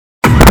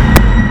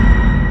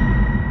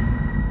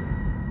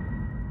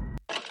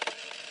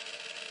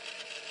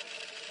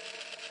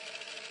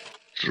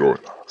Join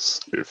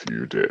us if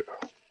you dare.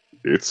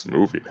 It's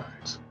movie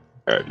night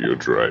at your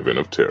drive-in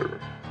of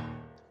terror.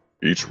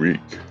 Each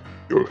week,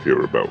 you'll hear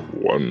about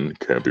one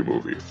campy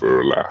movie for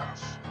a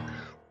laugh,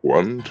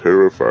 one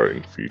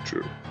terrifying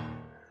feature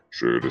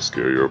sure to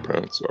scare your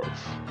pants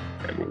off,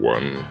 and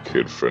one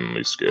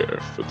kid-friendly scare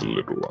for the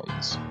little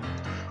ones,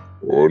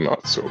 or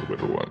not so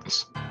little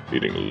ones,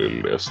 needing a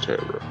little less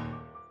terror.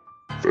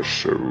 The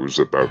show's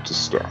about to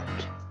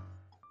start.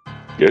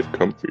 Get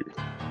comfy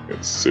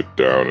and sit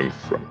down in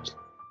front.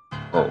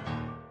 Oh,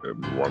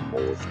 and one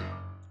more thing.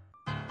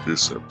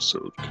 This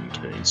episode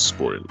contains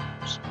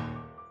spoilers.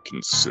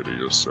 Consider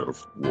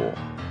yourself warned.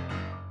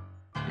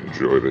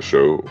 Enjoy the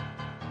show,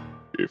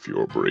 if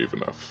you're brave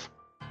enough.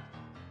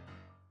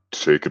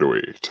 Take it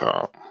away,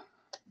 Tom.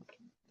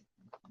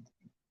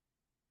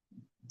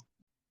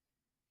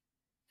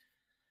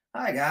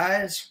 Hi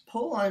guys,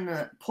 pull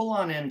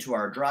on into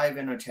our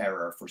Drive-In of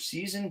Terror for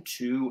Season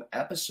 2,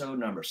 Episode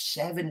number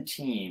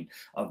 17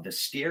 of the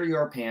Scare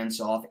Your Pants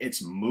Off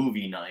It's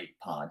Movie Night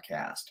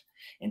podcast.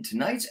 In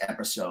tonight's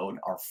episode,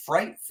 our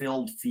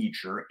fright-filled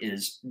feature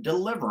is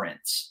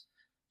Deliverance.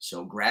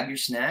 So grab your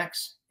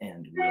snacks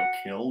and we'll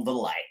kill the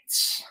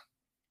lights.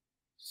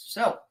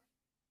 So,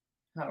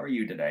 how are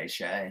you today,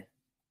 Shay?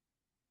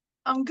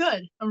 I'm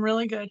good. I'm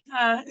really good.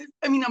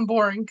 I'm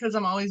boring because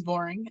I'm always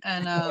boring.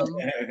 And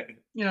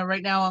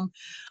right now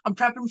I'm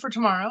prepping for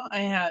tomorrow. I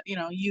have,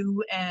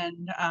 you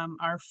and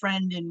our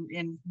friend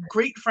and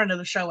great friend of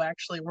the show,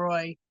 actually,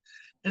 Roy,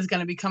 is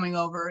going to be coming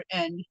over,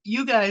 and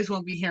you guys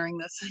won't be hearing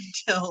this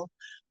until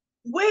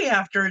way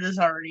after it has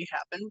already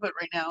happened. But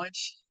right now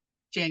it's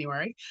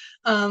January.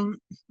 But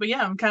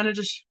yeah, I'm kind of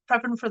just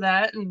prepping for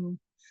that and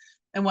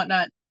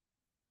whatnot.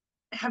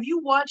 Have you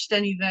watched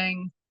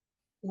anything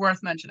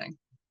worth mentioning?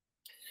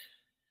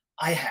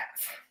 I have.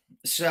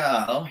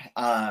 So,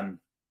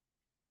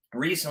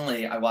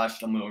 recently I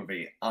watched a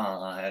movie.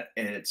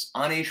 It's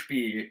on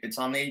HBO. It's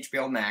on the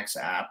HBO Max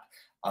app.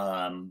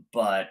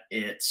 But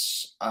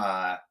it's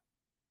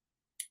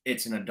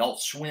an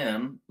Adult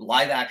Swim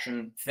live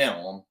action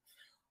film.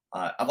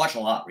 I've watched a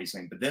lot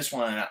recently, but this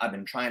one I've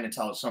been trying to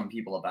tell some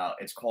people about.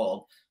 It's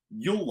called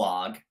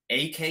Ulog,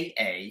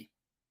 aka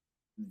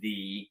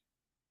the.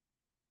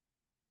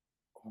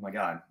 Oh my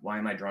God, why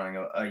am I drawing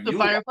the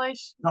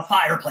fireplace? The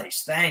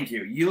fireplace, thank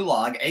you.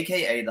 Ulog,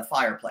 aka the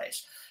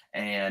fireplace.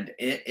 And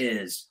it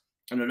is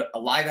a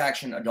live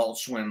action Adult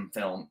Swim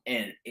film,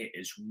 and it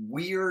is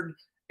weird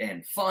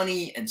and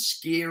funny and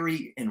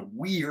scary and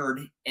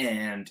weird,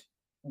 and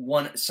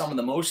some of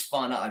the most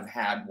fun I've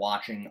had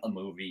watching a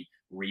movie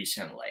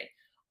recently.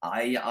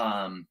 I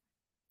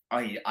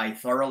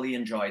thoroughly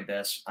enjoyed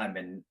this. I've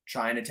been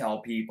trying to tell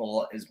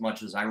people as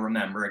much as I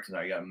remember, because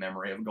I got a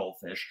memory of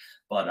goldfish,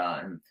 but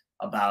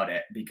about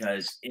it,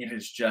 because it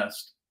is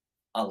just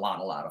a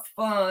lot of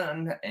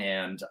fun,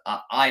 and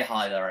I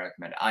highly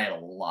recommend it. I had a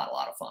lot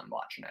of fun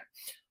watching it.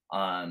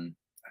 I'm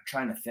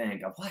trying to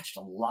think. I've watched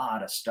a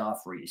lot of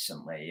stuff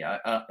recently. A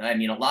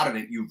lot of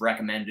it you've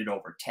recommended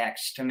over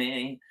text to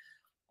me.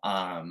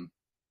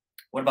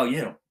 What about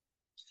you?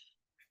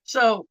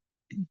 So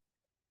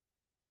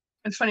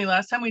it's funny.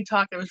 Last time we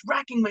talked, I was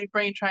racking my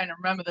brain trying to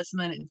remember this, and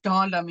then it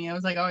dawned on me. I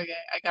was like, "Oh, okay,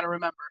 I gotta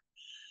remember."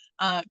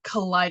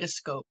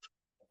 Kaleidoscope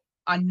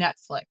on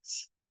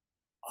Netflix.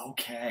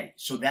 Okay,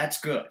 so that's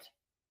good.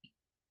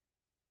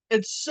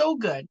 It's so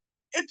good.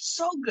 It's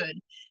so good.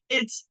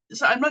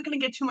 So I'm not going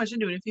to get too much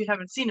into it if you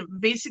haven't seen it.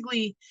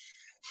 Basically,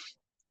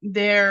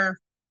 there's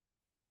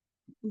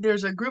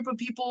a group of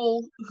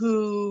people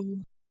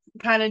who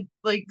kind of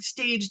like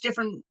stage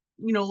different,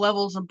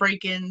 levels of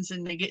break-ins,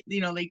 and they get,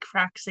 they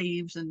crack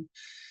saves, and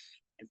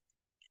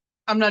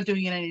I'm not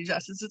doing it any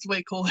justice. It's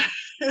way cooler.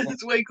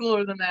 It's way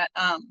cooler than that.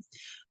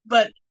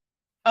 But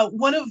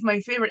one of my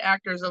favorite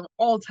actors of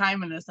all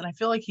time in this, and I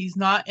feel like he's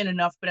not in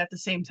enough, but at the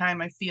same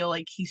time, I feel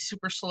like he's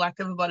super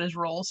selective about his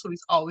role, so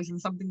he's always in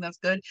something that's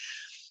good,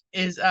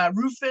 is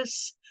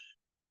Rufus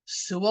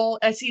Sewell,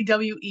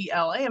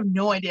 Sewell. I have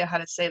no idea how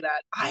to say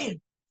that. I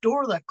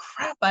adore the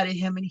crap out of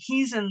him, and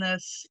he's in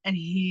this, and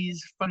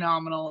he's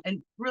phenomenal,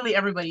 and really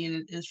everybody in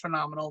it is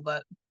phenomenal,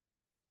 but...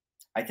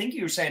 I think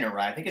you were saying it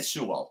right. I think it's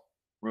Sewell.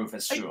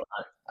 Rufus Sewell.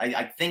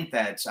 I think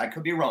that's... I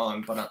could be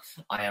wrong, but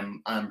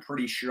I'm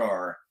pretty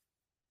sure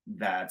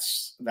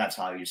that's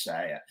how you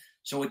say it.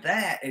 So with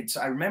that,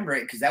 I remember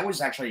it because that was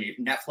actually,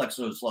 Netflix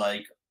was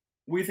like,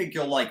 we think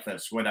you'll like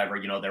this,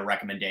 whatever, their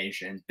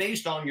recommendations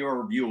based on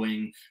your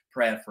viewing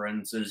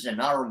preferences and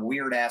our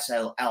weird ass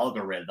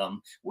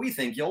algorithm. We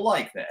think you'll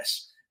like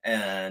this.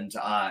 And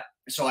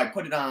so I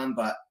put it on,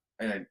 but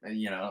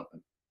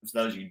for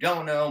those of you who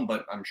don't know,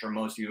 but I'm sure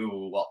most of you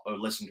who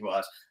listen to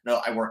us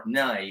know, I work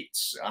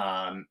nights.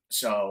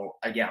 So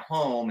I get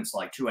home, it's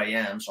like 2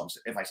 a.m. So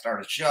if I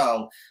start a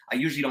show, I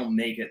usually don't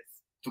make it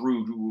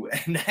through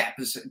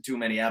too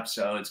many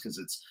episodes, because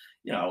it's,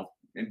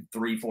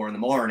 3, 4 in the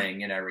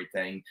morning and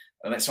everything.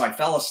 So I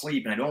fell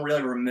asleep and I don't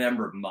really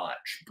remember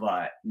much.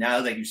 But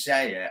now that you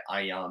say it,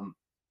 I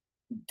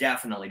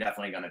definitely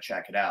going to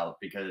check it out,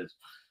 because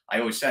I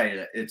always say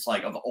that it's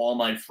like, of all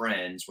my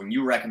friends, when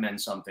you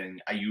recommend something,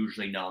 I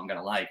usually know I'm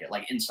gonna like it.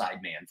 Like Inside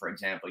Man, for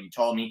example, you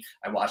told me,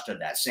 I watched it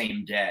that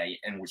same day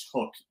and was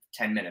hooked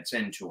 10 minutes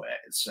into it.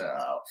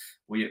 So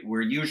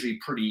we're usually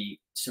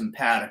pretty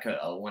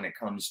simpatico when it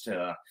comes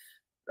to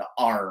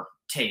our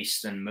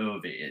taste in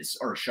movies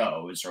or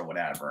shows or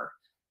whatever.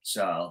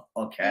 So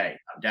okay,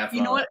 I'm You know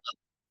definitely. what?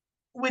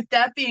 With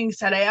that being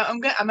said,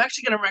 I'm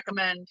actually going to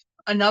recommend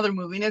another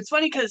movie. And it's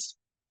funny because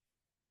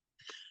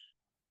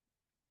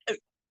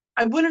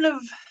I wouldn't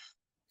have.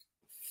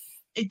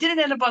 It didn't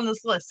end up on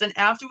this list. And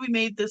after we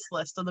made this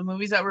list of the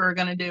movies that we were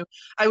going to do,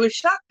 I was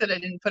shocked that I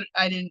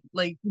didn't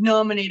like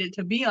nominate it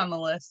to be on the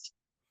list.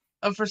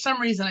 For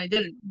some reason, I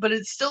didn't. But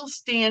it still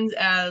stands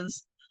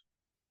as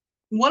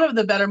one of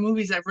the better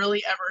movies I've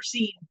really ever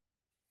seen.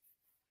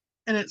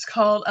 And it's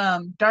called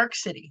Dark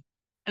City,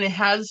 and it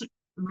has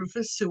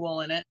Rufus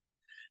Sewell in it,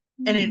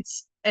 and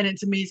it's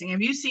amazing.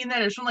 Have you seen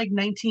that? It's from like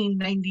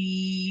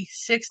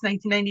 1996,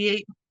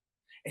 1998.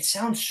 It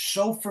sounds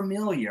so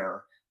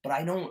familiar, but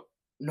I don't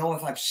know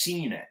if I've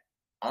seen it.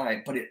 All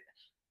right, but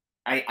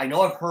I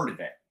know I've heard of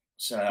it.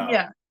 So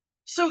Yeah.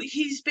 So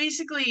he's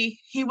basically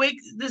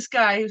this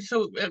guy.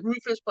 So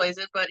Rufus plays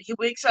it, but he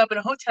wakes up in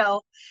a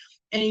hotel,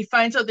 and he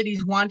finds out that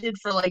he's wanted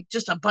for like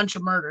just a bunch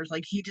of murders.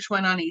 Like he just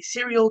went on a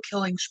serial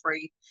killing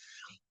spree,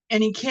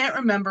 and he can't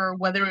remember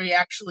whether he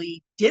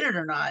actually did it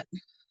or not.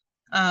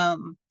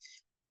 And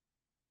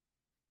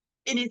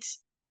it's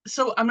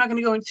so I'm not going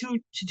to go into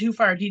too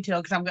far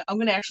detail because I'm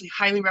going to actually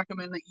highly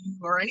recommend that you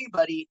or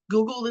anybody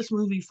Google this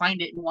movie,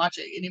 find it, and watch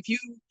it. And if you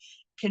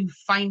can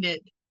find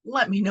it,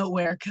 let me know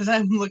where, because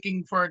I'm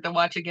looking forward to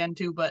watch again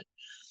too. But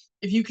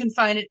if you can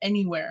find it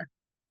anywhere,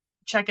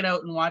 check it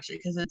out and watch it,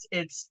 because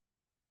it's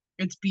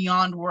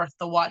beyond worth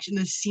the watch. And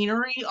the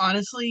scenery,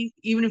 honestly,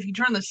 even if you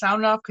turn the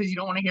sound off because you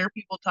don't want to hear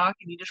people talk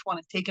and you just want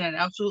to take in an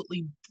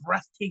absolutely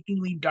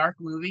breathtakingly dark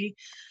movie,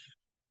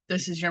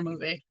 this is your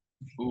movie.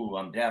 Ooh,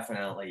 I'm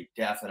definitely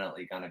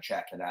gonna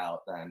check it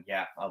out then.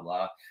 Yeah, I'm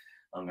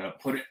gonna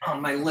put it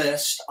on my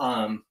list.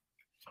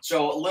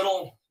 So a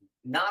little,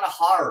 not a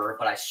horror,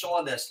 but I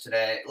saw this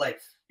today. Like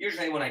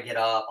usually when I get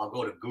up, I'll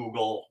go to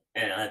Google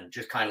and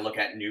just kind of look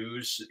at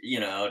news,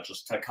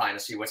 just to kind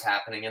of see what's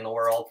happening in the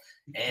world.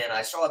 And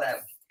I saw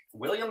that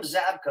William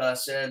Zabka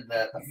said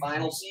that the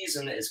final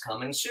season is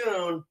coming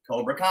soon.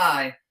 Cobra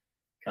Kai,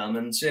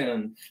 coming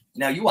soon.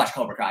 Now you watch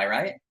Cobra Kai,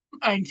 right?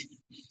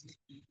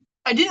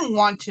 I didn't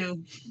want to.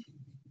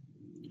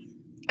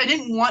 I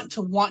didn't want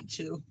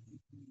to.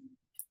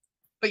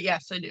 But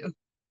yes, I do.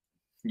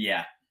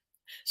 Yeah.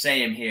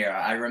 Same here.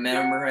 I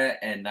remember it,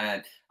 and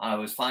then I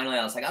was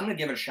like, I'm gonna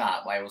give it a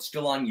shot. While I was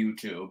still on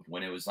YouTube,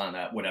 when it was on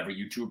that whatever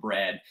YouTube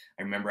Red.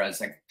 I remember I was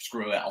like,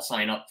 screw it, I'll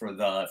sign up for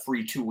the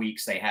free 2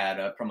 weeks they had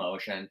a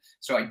promotion.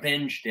 So I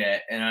binged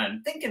it, and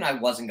I'm thinking I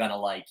wasn't gonna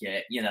like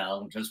it,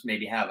 just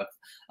maybe have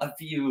a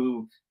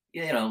few,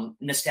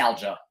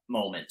 nostalgia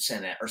moments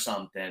in it or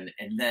something,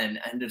 and then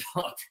ended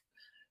up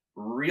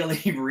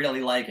really,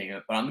 really liking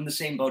it. But I'm in the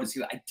same boat as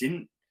you. I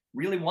didn't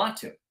really want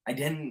to. I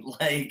didn't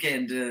like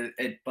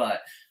it,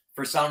 but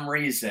for some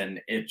reason,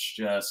 it's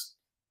just,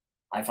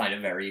 I find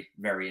it very,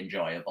 very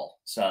enjoyable.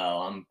 So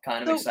I'm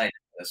kind of excited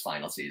for this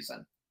final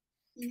season.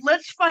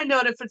 Let's find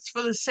out if it's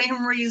for the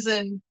same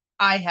reason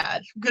I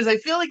had, because I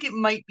feel like it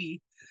might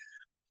be.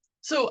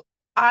 So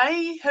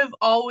I have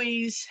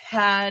always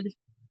had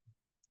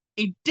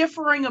a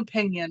differing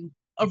opinion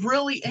of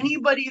really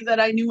anybody that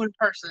I knew in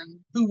person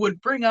who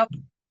would bring up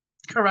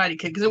Karate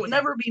Kid, because it would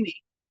never be me.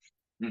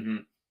 Mm-hmm.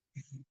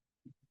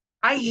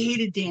 I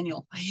hated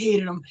Daniel. I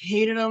hated him.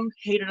 He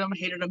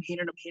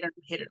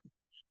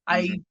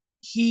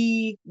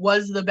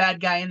was the bad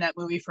guy in that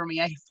movie for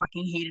me. I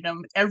fucking hated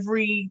him.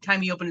 Every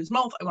time he opened his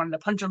mouth, I wanted to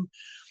punch him.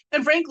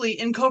 And frankly,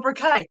 in Cobra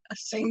Kai,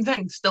 same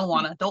thing. Still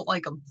don't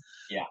like him.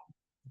 Yeah.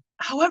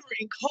 However,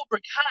 in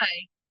Cobra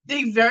Kai,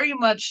 they very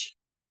much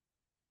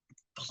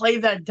play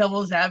that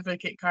devil's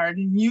advocate card,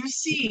 and you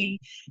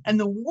see, and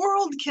the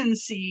world can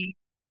see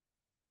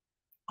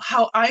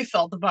how I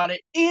felt about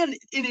it. And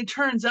it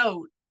turns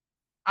out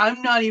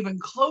I'm not even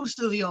close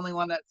to the only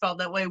one that felt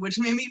that way, which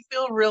made me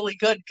feel really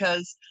good,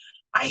 because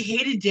I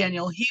hated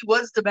Daniel. He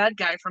was the bad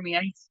guy for me.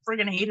 I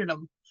friggin' hated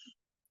him.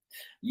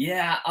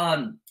 Yeah.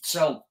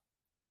 So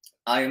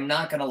I am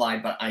not gonna lie,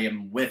 but I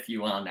am with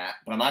you on that.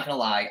 But I'm not gonna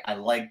lie, I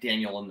liked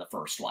Daniel in the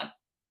first one,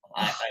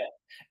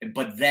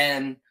 but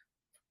then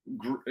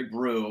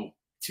grew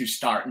to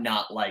start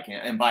not liking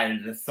it, and by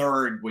the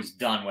third was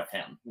done with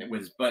him. I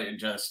was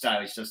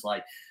just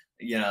like,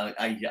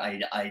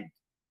 I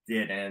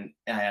didn't,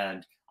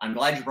 and I'm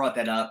glad you brought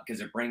that up,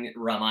 because it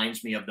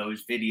reminds me of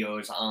those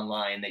videos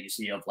online that you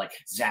see of like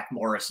Zach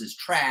Morris is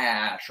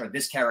trash or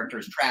this character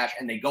is trash,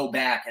 and they go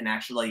back and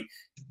actually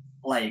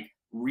like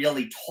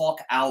really talk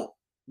out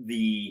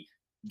the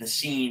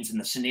scenes and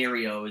the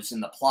scenarios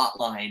and the plot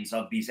lines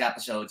of these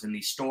episodes and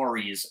these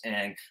stories,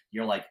 and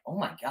you're like, oh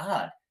my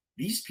god,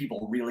 these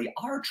people really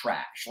are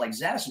trash. Like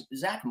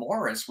Zach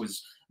Morris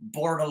was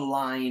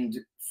borderline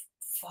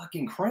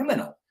fucking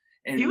criminal.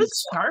 And he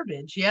was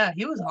garbage. Yeah,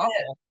 he was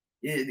awful.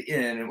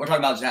 and we're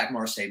talking about Zach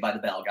Morris, Saved by the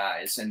Bell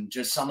guys, and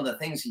just some of the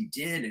things he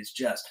did is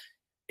just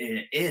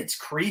it's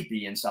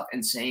creepy and stuff.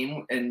 And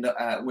same and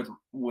with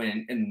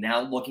when and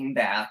now looking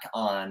back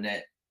on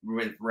it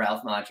with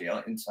Ralph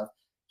Macchio and stuff,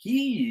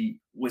 he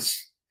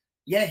was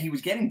he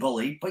was getting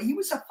bullied, but he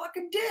was a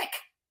fucking dick.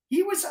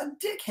 He was a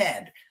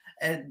dickhead,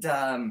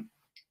 and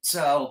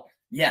so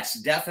yes,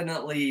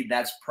 definitely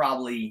that's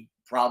probably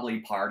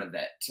part of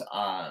it.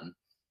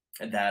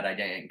 That I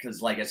didn't,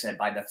 because like I said,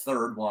 by the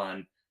third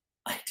one,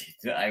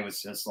 I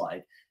was just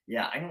like,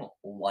 yeah, I don't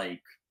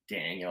like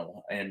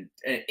Daniel, and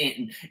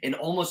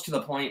almost to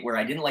the point where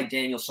I didn't like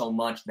Daniel so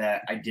much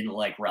that I didn't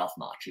like Ralph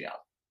Macchio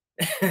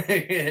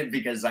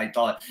because I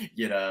thought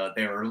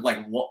they were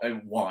like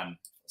one.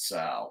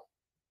 So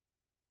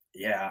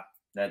yeah,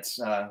 that's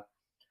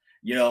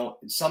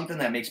something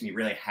that makes me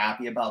really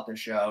happy about the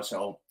show.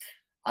 So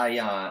I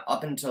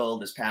up until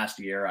this past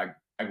year, I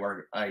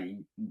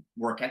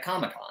worked at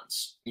Comic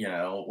Cons,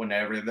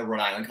 whenever the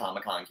Rhode Island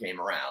Comic Con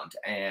came around,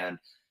 and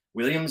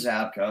William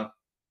Zabka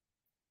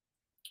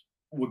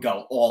would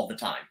go all the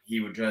time.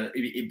 He would just,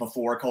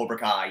 before Cobra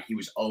Kai, he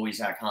was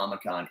always at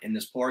Comic Con, and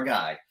this poor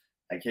guy,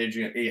 I kid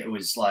you, it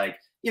was like,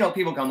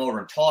 people come over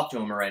and talk to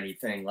him or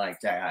anything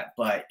like that,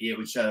 but it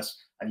was just,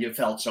 you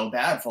felt so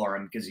bad for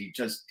him because he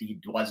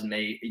wasn't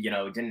made,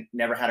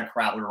 never had a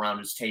crowd around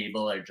his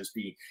table. There'd just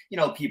be,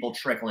 people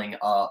trickling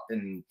up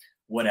and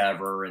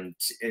whatever. And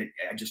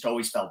I just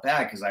always felt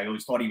bad because I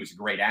always thought he was a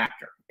great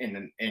actor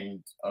and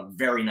a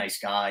very nice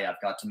guy.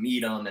 I've got to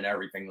meet him and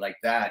everything like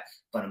that.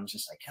 But I'm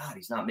just like, God,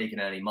 he's not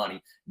making any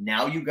money.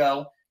 Now you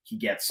go, he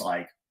gets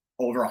like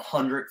over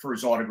 100 for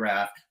his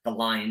autograph. The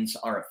lines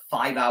are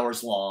 5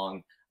 hours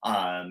long.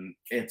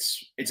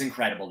 It's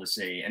incredible to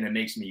see, and it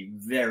makes me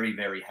very,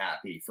 very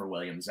happy for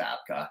William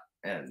Zabka,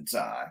 and it's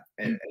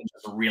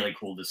just really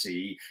cool to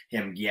see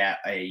him get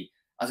a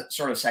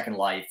sort of second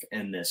life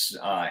in this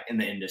in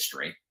the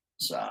industry.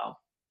 So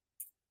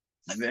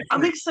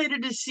I'm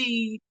excited to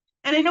see,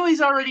 and I know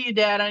he's already a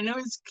dad. I know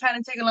he's kind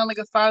of taking on like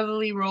a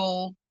fatherly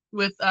role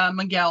with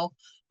Miguel,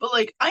 but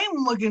like I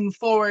am looking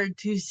forward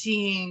to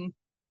seeing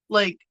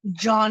like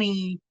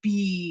Johnny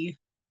be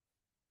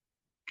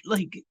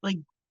like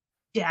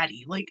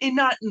daddy, like, and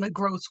not in the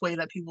gross way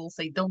that people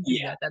say don't do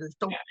that. That is,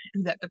 don't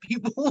do that to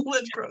people.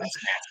 That's gross.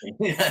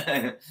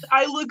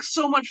 I look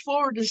so much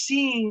forward to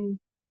seeing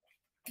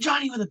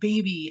Johnny with a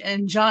baby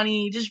and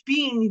Johnny just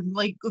being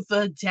like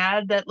the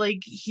dad that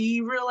like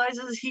he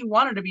realizes he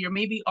wanted to be, or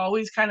maybe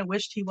always kind of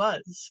wished he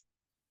was.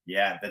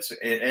 Yeah,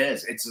 it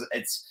is.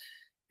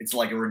 It's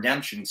like a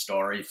redemption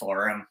story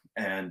for him,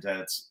 and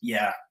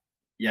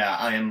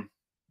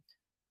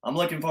I'm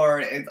looking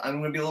forward. I'm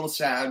going to be a little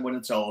sad when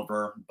it's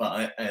over,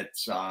 but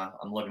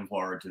I'm looking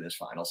forward to this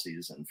final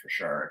season for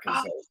sure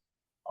because there's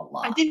a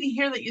lot. I didn't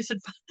hear that you said.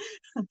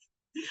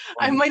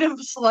 I might have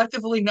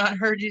selectively not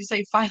heard you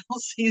say final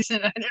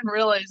season. I didn't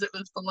realize it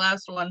was the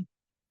last one.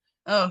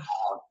 Oh.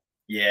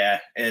 Yeah,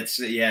 at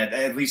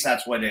least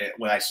that's what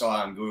I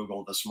saw on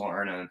Google this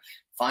morning.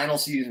 Final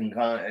season,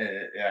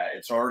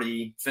 it's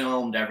already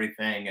filmed.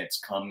 Everything.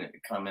 It's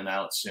coming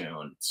out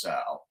soon. So.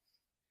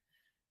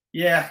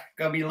 Yeah,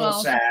 gonna be a little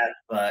sad,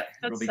 but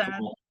it'll be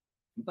cool.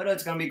 But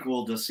it's gonna be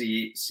cool to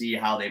see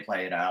how they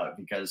play it out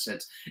because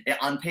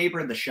on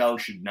paper the show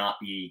should not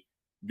be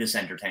this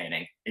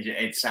entertaining.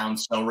 It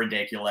sounds so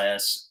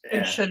ridiculous.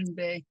 It shouldn't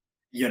be.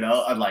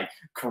 Like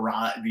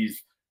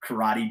these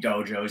karate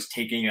dojos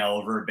taking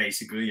over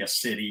basically a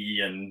city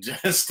and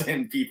just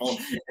people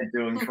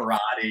doing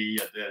karate.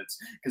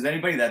 Because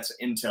anybody that's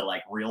into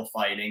like real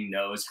fighting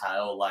knows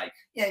how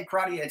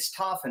karate, it's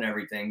tough and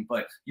everything,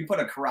 but you put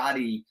a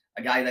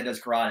guy that does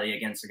karate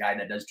against a guy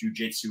that does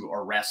jujitsu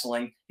or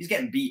wrestling, he's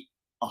getting beat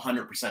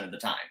 100% of the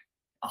time.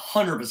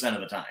 100%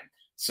 of the time.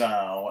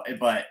 So,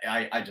 but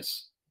I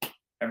just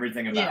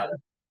everything about it,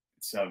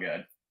 it's so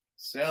good.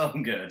 So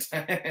good.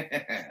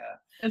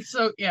 And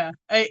so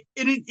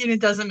it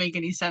doesn't make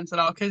any sense at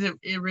all because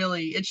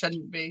it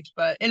shouldn't be,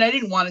 and I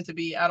didn't want it to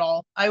be at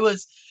all. I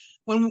was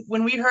when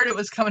we heard it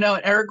was coming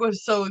out, Eric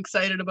was so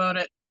excited about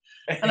it,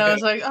 and I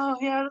was like, oh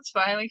yeah, that's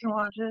fine, we can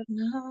watch it.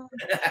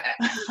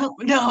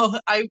 No,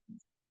 a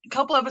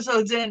couple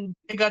episodes in,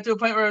 it got to a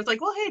point where I was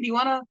like, well, hey, do you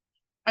want to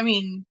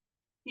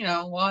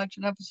watch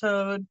an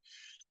episode?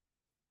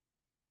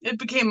 It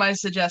became my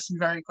suggestion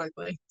very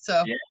quickly.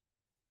 So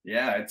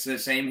yeah, it's the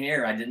same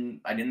here. I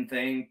didn't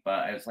think, but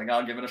I was like,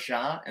 I'll give it a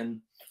shot. And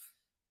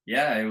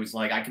yeah, it was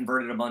like I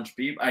converted a bunch of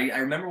people. I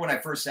remember when I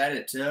first said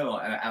it too,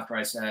 after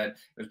I said it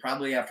was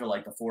probably after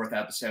like the 4th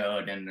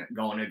episode and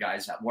going to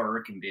guys at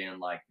work and being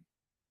like,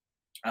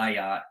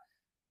 I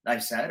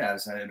said,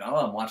 oh,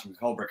 I'm watching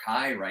Cobra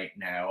Kai right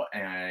now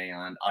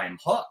and I'm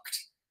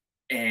hooked,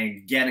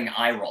 and getting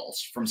eye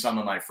rolls from some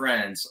of my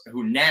friends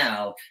who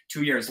now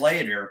 2 years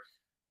later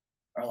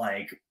are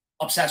like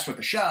obsessed with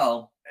the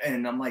show.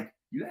 And I'm like,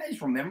 you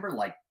guys remember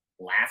like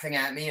laughing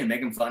at me and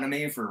making fun of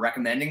me for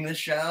recommending this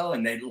show?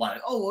 And they'd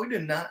like, oh, we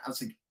did not. I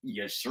was like,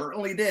 you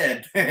certainly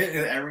did.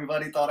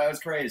 Everybody thought I was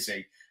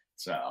crazy.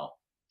 So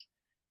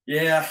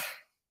yeah,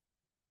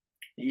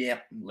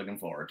 looking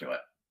forward to it.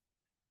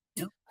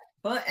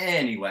 But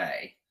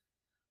anyway,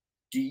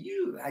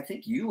 I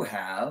think you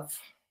have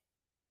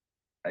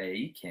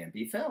a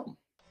campy film.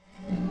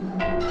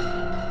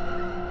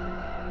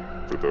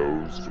 For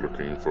those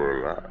looking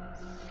for a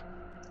laugh,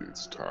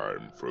 it's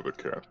time for the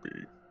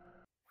campy.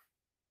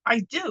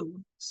 I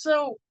do.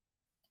 So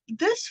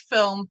this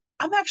film,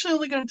 I'm actually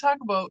only going to talk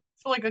about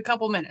for like a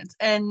couple minutes,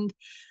 and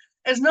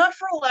it's not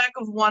for a lack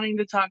of wanting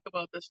to talk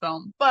about this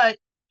film, but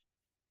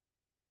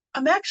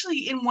I'm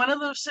actually in one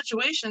of those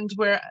situations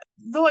where,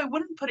 though I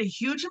wouldn't put a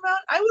huge amount,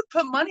 I would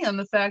put money on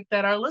the fact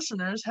that our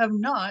listeners have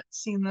not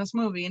seen this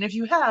movie. And if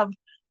you have,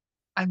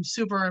 I'm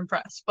super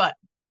impressed. But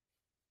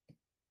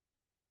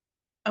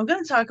I'm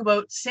going to talk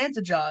about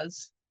Santa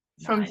Jaws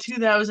from Nice.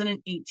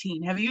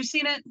 2018. Have you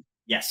seen it?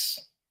 Yes.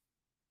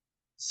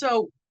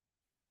 So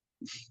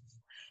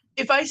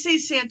if I say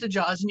Santa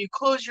Jaws and you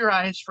close your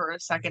eyes for a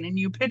second and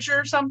you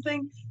picture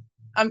something,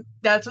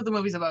 that's what the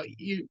movie's about.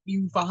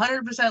 You've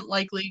 100%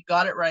 likely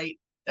got it right.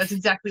 That's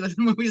exactly what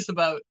the movie's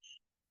about.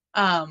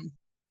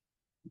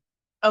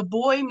 A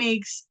boy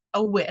makes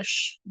a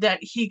wish that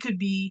he could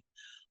be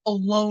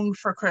alone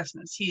for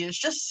Christmas. He is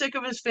just sick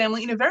of his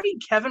family in a very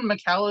Kevin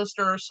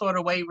McAllister sort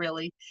of way,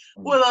 really,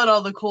 without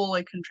all the cool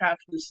like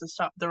contraptions to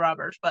stop the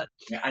robbers. But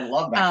yeah, I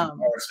love that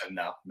comparison,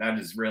 though. That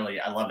is really,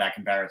 I love that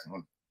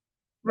comparison.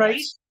 Right?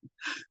 Nice.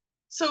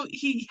 So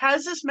he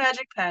has this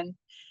magic pen,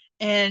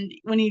 and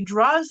when he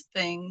draws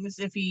things,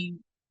 if he,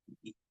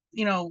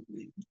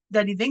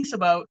 that he thinks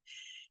about,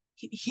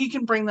 he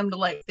can bring them to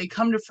life. They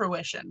come to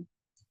fruition.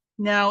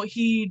 Now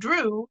he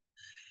drew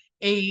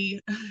a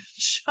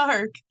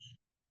shark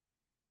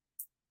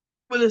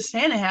with a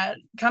Santa hat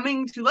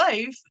coming to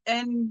life,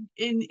 and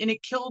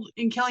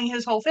killing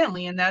his whole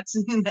family, and that's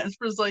that's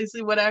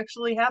precisely what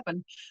actually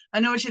happened.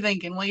 I know what you're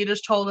thinking. Well, you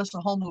just told us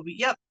the whole movie.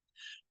 Yep,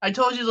 I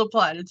told you the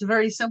plot. It's a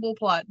very simple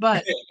plot,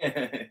 but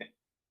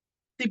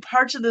the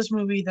parts of this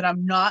movie that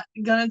I'm not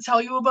gonna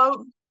tell you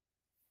about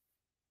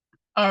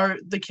are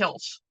the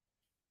kills,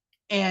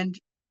 and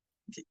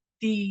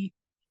the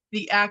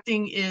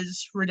acting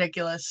is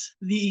ridiculous.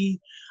 The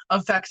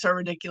effects are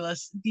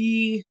ridiculous.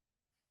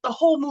 The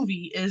whole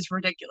movie is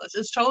ridiculous.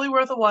 It's totally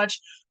worth a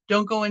watch.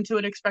 Don't go into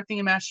it expecting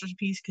a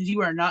masterpiece because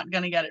you are not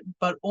gonna get it.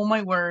 But oh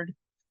my word,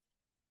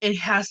 it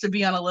has to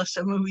be on a list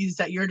of movies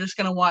that you're just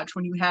gonna watch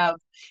when you have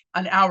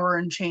an hour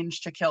and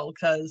change to kill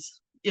because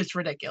it's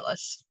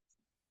ridiculous.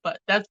 But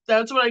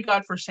that's what I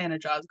got for Santa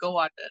Jaws. Go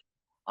watch it.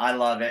 I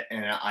love it,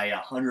 and I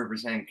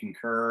 100%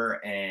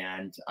 concur.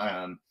 And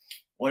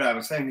what I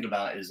was thinking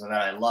about is that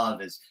I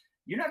love is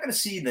you're not going to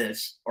see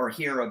this or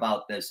hear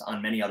about this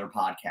on many other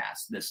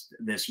podcasts.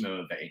 This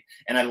movie,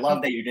 and I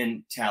love that you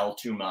didn't tell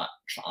too much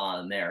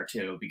on there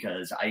too,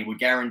 because I would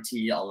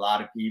guarantee a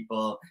lot of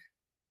people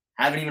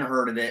haven't even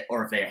heard of it,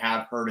 or if they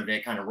have heard of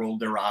it, kind of rolled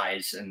their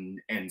eyes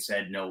and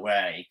said no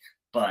way.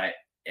 But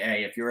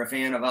hey, if you're a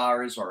fan of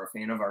ours or a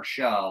fan of our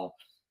show,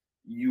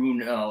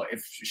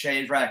 if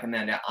Shay's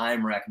recommended it,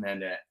 I'm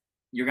recommending it.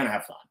 You're gonna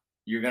have fun.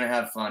 You're gonna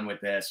have fun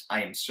with this.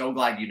 I am so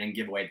glad you didn't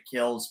give away the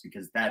kills,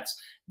 because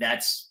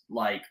that's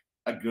like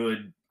a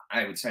good,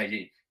 I would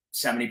say,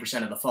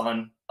 70% of the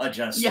fun of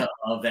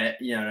it.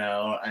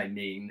 I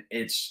mean,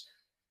 it's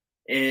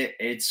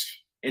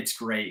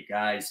great,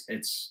 guys.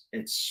 It's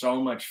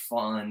so much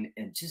fun,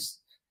 and just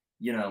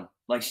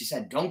like she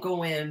said, don't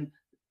go in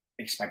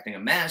expecting a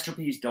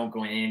masterpiece. Don't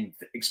go in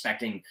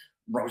expecting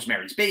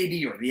Rosemary's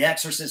Baby or The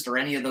Exorcist or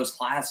any of those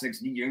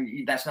classics.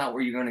 That's not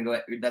where you're going to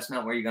go. That's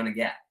not where you're going to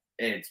get.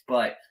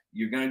 But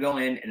you're going to go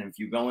in, and if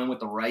you go in with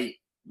the right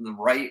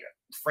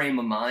frame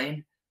of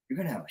mind, you're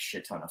going to have a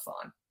shit ton of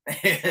fun.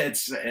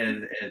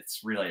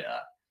 It's really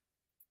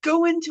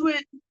go into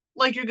it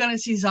like you're going to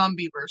see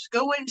Zombievers.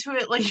 Go into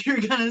it like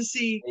you're going to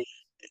see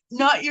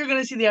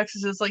The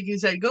Exorcist, like you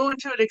said. Go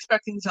into it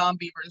expecting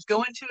Zombievers.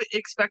 Go into it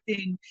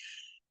expecting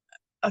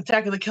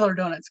Attack of the Killer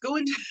Donuts. Go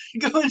into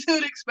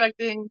it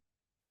expecting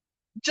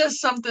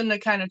just something to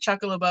kind of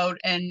chuckle about.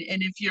 And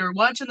if you're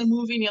watching the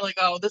movie and you're like,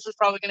 oh, this is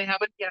probably going to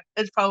happen, yeah,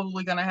 it's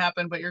probably going to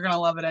happen, but you're going to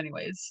love it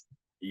anyways.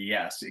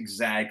 Yes,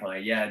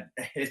 exactly. Yeah,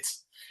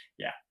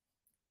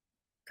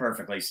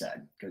 perfectly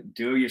said.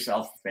 Do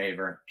yourself a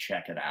favor,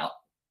 check it out.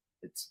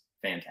 It's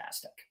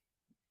fantastic.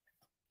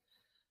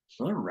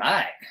 All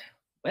right.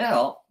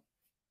 Well,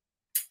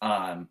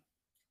 I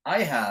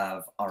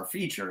have our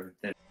feature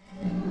that.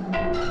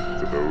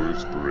 For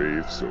those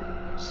brave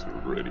souls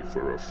ready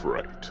for a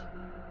fright,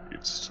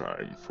 it's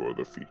time for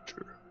the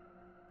feature.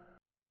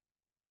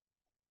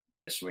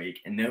 This week,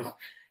 and no,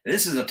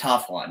 this is a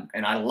tough one,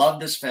 and I love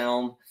this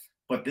film,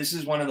 but this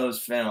is one of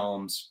those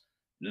films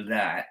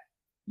that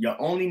you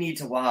only need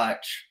to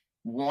watch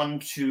 1,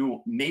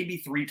 2, maybe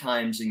 3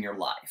 times in your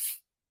life,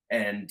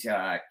 and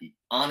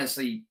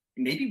honestly,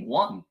 maybe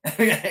 1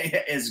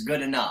 is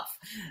good enough,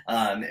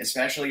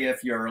 especially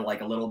if you're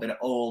like a little bit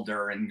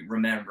older and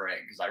remember it.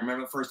 Because I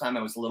remember the first time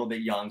I was a little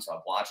bit young, so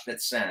I've watched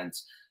it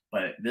since.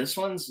 But this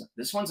one's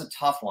a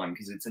tough one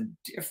because it's a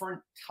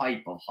different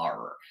type of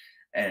horror.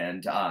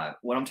 And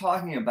what I'm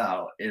talking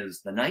about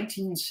is the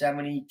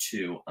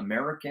 1972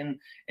 American,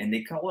 and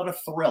they call it a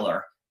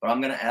thriller, but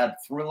I'm going to add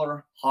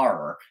thriller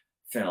horror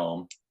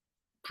film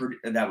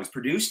that was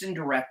produced and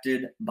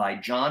directed by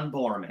John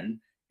Borman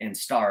and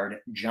starred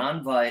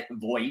John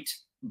Voight,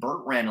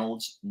 Burt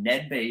Reynolds,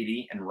 Ned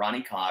Beatty, and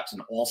Ronnie Cox,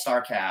 an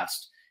all-star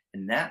cast.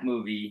 And that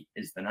movie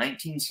is the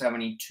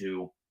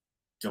 1972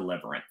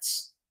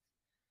 Deliverance.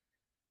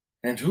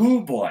 And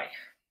oh boy,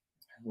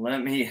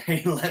 let me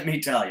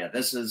tell you,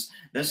 this was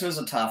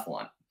a tough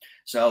one.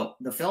 So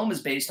the film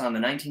is based on the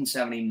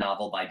 1970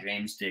 novel by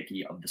James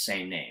Dickey of the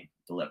same name,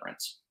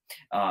 Deliverance.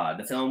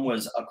 The film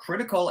was a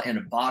critical and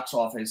a box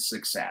office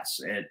success.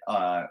 It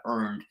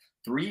earned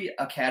 3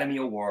 Academy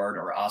Award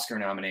or Oscar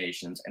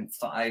nominations and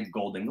 5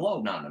 Golden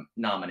Globe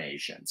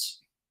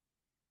nominations.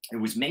 It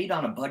was made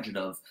on a budget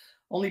of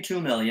only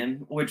 $2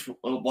 million, which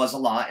was a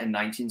lot in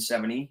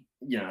 1970,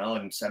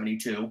 and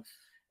 72.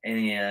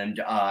 And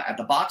at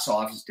the box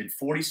office did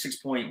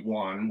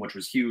 46.1, which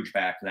was huge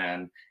back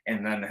then,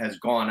 and then has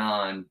gone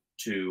on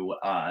to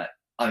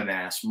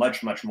amass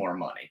much, much more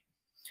money.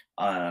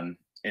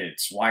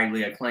 It's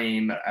widely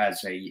acclaimed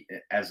as a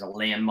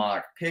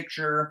landmark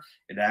picture.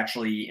 It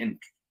actually, in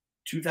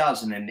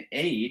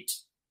 2008,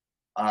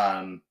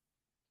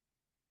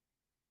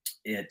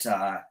 it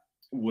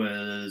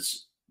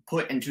was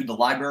put into the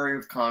Library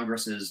of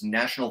Congress's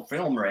National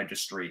Film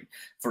Registry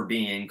for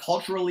being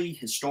culturally,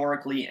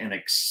 historically, and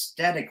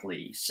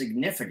aesthetically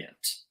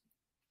significant.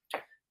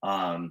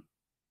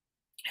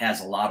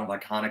 Has a lot of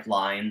iconic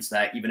lines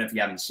that even if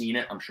you haven't seen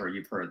it, I'm sure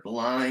you've heard the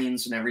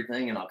lines and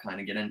everything, and I'll kind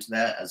of get into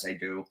that as I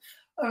do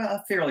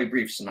a fairly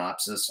brief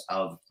synopsis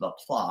of the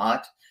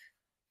plot.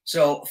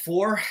 So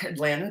 4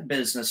 Atlanta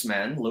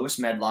businessmen, Lewis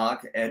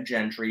Medlock, Ed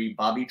Gentry,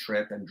 Bobby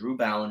Tripp, and Drew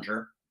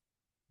Ballinger,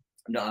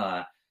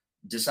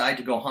 decide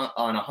to go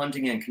on a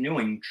hunting and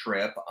canoeing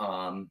trip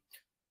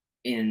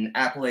in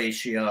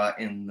Appalachia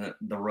in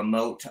the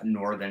remote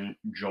northern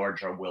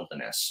Georgia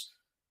wilderness.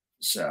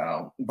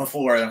 So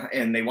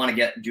and they want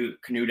to do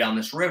canoe down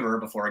this river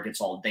before it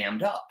gets all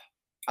dammed up.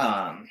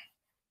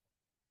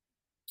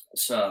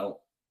 So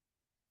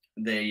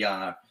they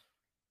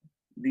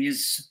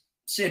these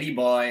city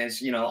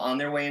boys, on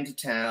their way into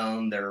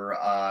town,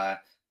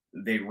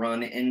 they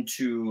run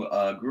into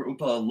a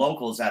group of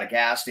locals at a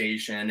gas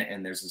station,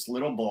 and there's this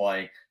little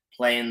boy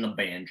playing the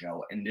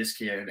banjo, and this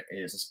kid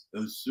is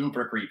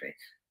super creepy.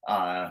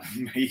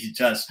 He's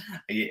the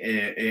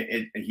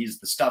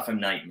stuff of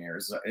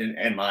nightmares,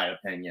 in my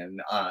opinion.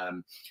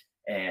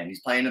 And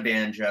he's playing the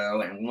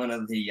banjo, and one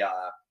of the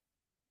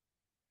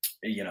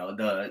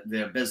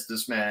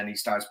businessmen, he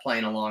starts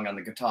playing along on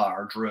the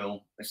guitar.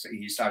 Drew,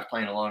 he starts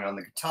playing along on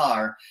the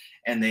guitar,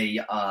 and they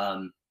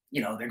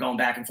they're going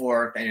back and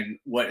forth in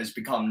what has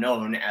become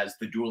known as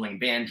the dueling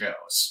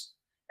banjos.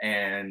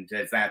 And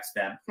that's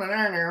that.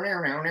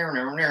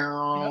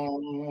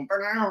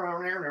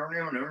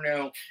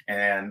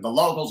 And the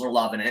locals are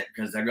loving it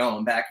because they're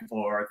going back and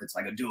forth. It's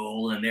like a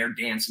duel, and they're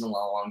dancing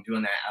along,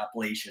 doing that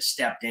Appalachia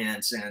step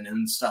dancing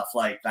and stuff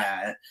like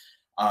that.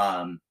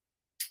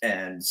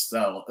 And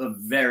so a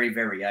very,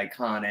 very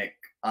iconic,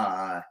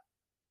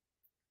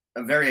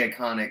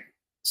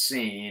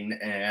 scene.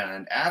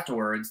 And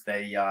afterwards,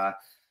 they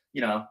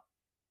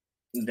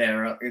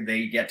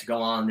they get to go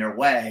on their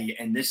way,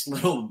 and this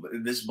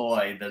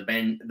boy,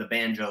 the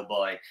banjo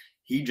boy,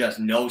 he just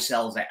no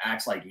sells it,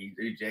 acts like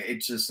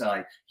it's just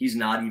like he's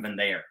not even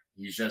there.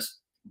 He's just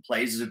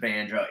plays his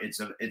banjo.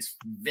 It's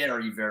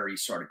very, very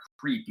sort of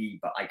creepy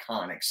but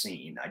iconic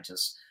scene.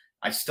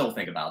 I still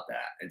think about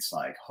that. It's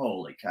like,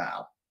 holy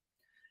cow.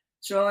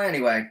 So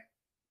anyway,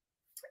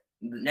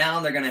 now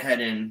they're gonna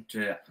head in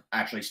to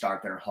actually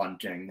start their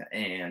hunting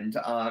and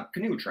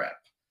canoe trip.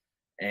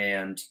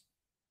 And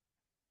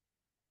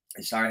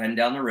they start heading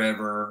down the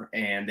river,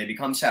 and they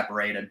become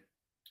separated.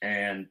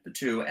 And the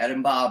two, Ed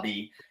and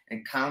Bobby,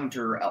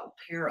 encounter a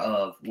pair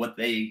of what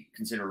they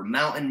consider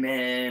mountain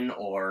men,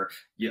 or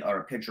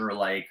a picture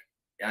like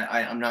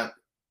I'm not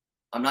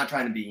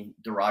trying to be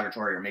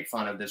derogatory or make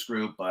fun of this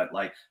group, but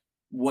like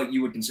what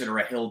you would consider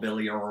a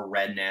hillbilly or a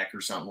redneck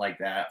or something like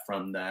that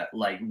from the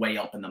like way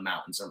up in the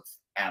mountains of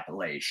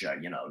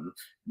Appalachia,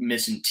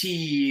 missing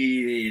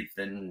teeth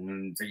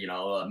and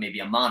maybe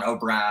a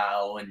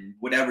monobrow and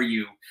whatever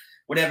you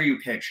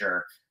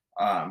picture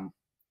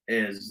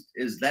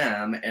is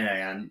them.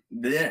 And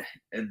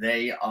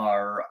they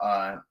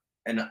are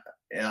an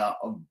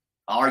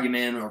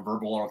argument or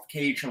verbal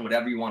altercation,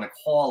 whatever you want to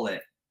call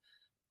it,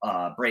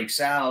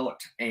 breaks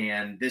out.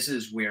 And this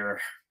is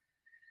where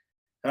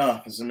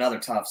there's another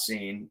tough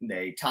scene.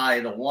 They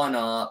tie the one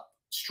up,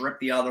 strip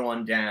the other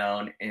one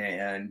down,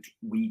 and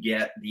we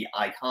get the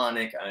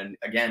iconic, and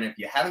again, if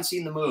you haven't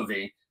seen the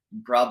movie,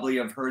 you probably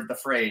have heard the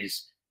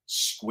phrase,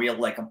 squeal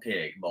like a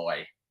pig,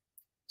 boy.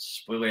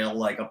 Squeal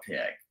like a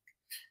pig.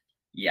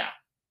 Yeah.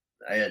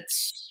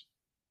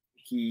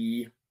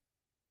 He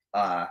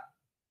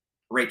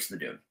rapes the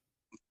dude.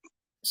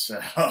 So,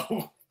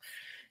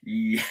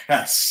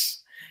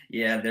 yes.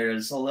 Yeah,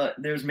 there's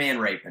man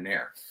rape in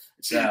there.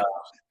 So,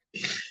 I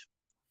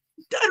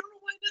don't know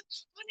why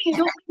that's funny. You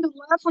don't need to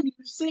laugh when you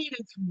say it.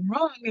 It's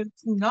wrong.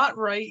 It's not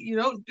right. You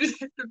don't do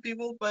that to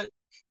people, but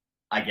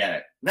I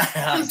get For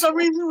it. some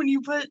reason, when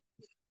you put,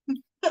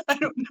 I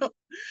don't know.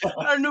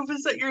 I don't know if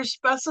it's that you're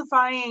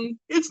specifying.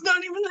 It's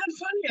not even that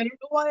funny. I don't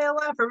know why I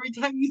laugh every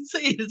time you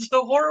say it. It's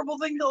a horrible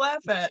thing to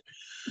laugh at.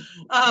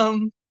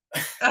 I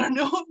don't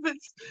know if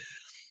it's.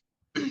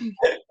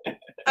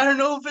 I don't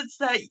know if it's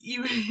that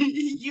you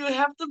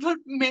have to put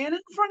man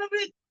in front of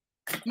it.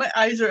 My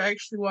eyes are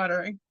actually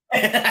watering.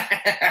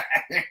 I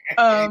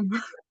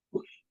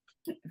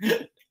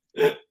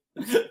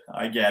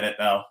get it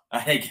though.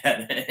 I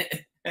get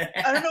it.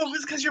 I don't know if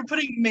it's because you're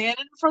putting man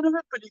in front of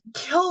it, but it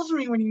kills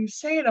me when you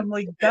say it. I'm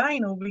like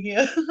dying over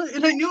here.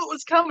 And I knew it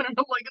was coming, and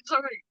I'm like, it's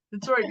all right.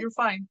 It's all right. You're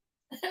fine.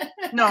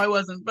 No, I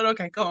wasn't, but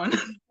okay, go on.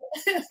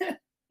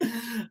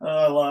 Oh,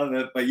 I love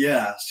it. But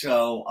yeah,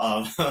 so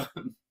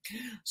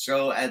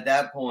so at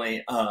that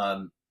point,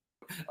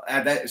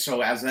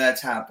 so as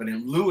that's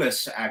happening,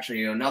 Lewis,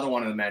 actually another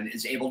one of the men,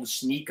 is able to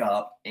sneak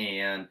up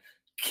and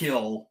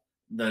kill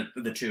the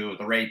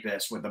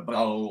rapists with a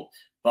bow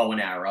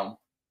and arrow.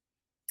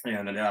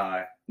 And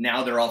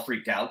now they're all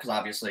freaked out because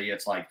obviously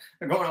it's like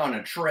they're going on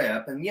a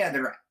trip, and yeah,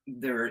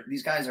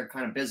 these guys are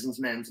kind of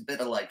businessmen, it's a bit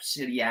of like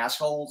city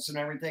assholes and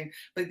everything,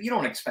 but you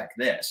don't expect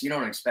this. You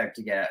don't expect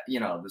to get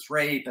this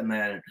rape and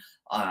then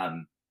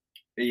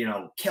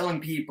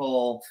killing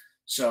people.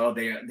 So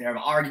they have an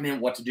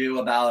argument what to do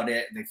about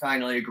it. They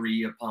finally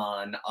agree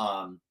upon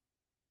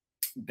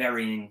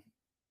burying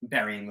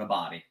the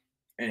body.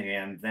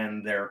 And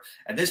then they're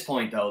at this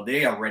point though,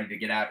 they are ready to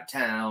get out of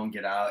town,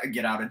 get out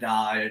of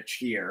Dodge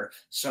here.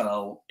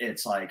 So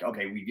it's like,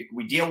 okay,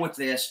 we deal with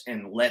this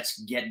and let's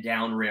get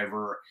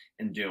downriver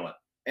and do it.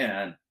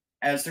 And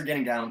as they're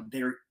getting down,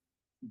 they're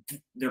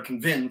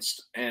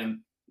convinced,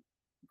 and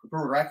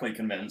correctly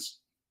convinced,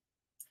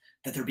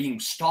 that they're being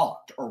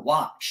stalked or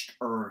watched,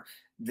 or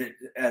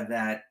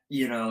that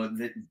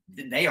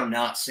they are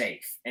not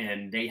safe,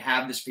 and they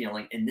have this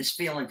feeling, and this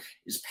feeling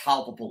is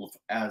palpable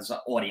as an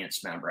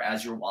audience member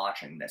as you're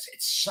watching this.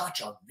 It's such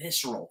a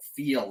visceral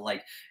feel,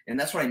 like, and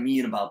that's what I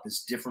mean about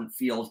this different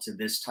feel to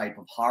this type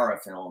of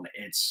horror film.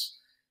 It's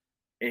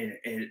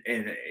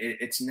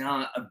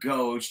not a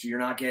ghost. You're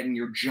not getting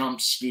your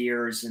jump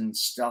scares and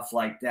stuff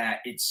like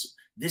that.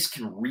 This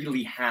can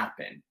really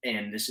happen,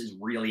 and this is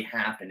really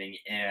happening,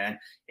 and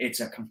it's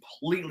a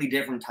completely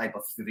different type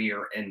of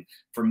fear. And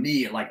for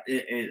me, like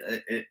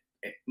it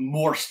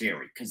more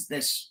scary because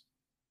this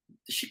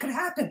shit could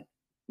happen.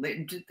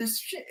 This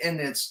shit,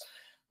 and it's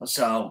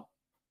so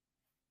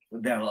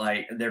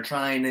they're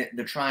trying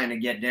to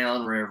get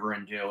downriver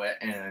and do it,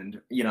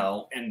 and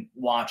and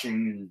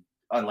watching,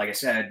 like I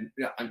said,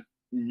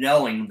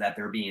 knowing that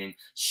they're being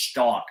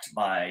stalked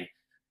by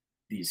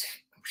these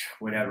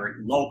whatever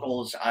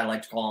locals, I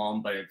like to call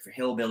them, but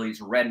hillbillies,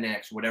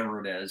 rednecks,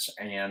 whatever it is.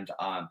 And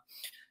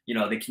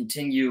they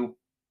continue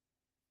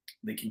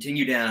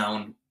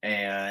down,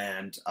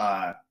 and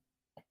a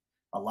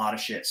lot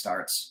of shit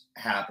starts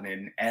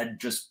happening.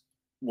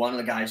 One of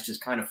the guys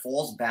just kind of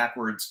falls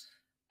backwards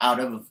out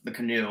of the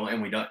canoe,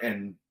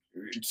 and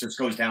it just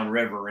goes down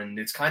river. And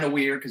it's kind of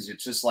weird because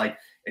it's just like,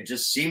 it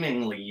just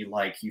seemingly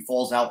like he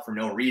falls out for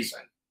no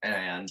reason.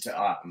 And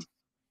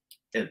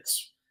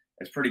it's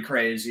pretty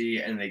crazy.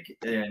 And they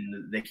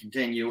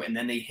continue, and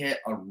then they hit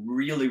a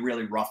really,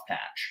 really rough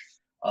patch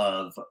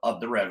of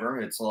the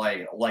river. It's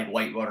like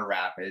whitewater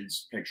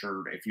rapids.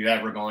 Picture, if you've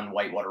ever gone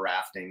whitewater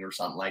rafting or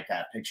something like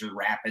that, picture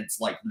rapids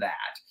like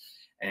that.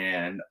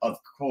 And of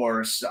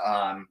course,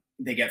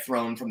 they get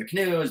thrown from the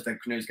canoes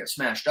get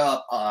smashed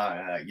up.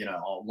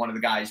 One of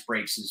the guys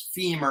breaks his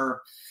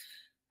femur,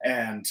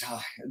 and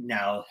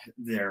now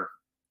the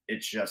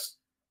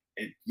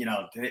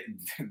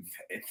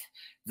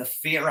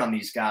fear on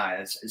these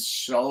guys is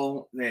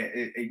so,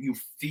 you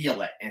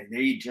feel it, and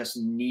they just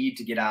need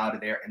to get out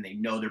of there, and they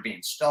know they're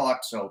being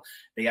stalked. So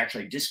they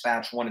actually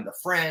dispatch one of the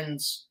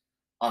friends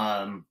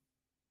to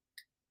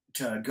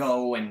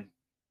go and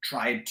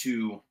try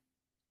to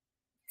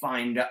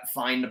find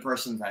the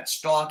person that's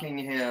stalking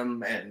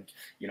him. And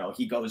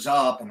he goes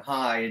up and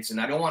hides,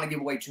 and I don't want to give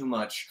away too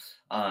much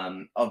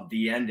of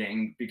the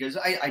ending, because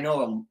I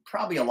know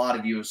probably a lot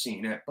of you have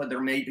seen it, but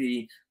there may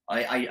be,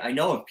 I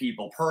know of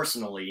people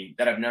personally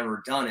that have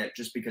never done it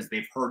just because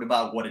they've heard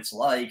about what it's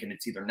like, and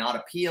it's either not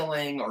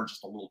appealing or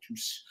just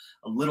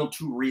a little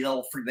too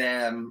real for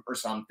them or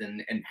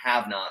something, and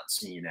have not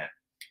seen it.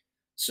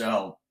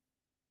 So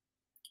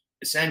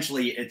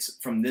essentially, it's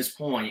from this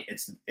point,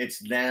 it's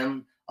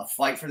them, a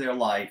fight for their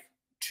life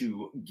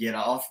to get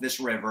off this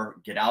river,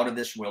 get out of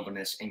this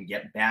wilderness, and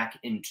get back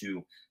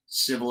into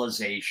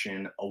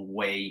civilization,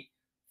 away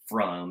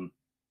from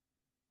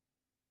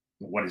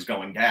what is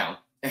going down.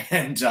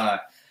 And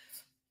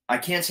I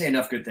can't say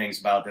enough good things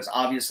about this.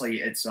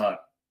 Obviously, it's a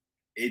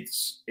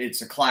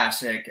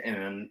classic,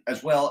 and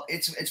as well,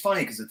 it's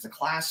funny because it's a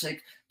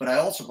classic, but I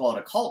also call it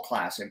a cult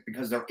classic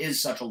because there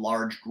is such a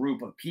large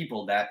group of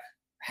people that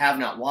have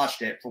not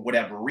watched it for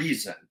whatever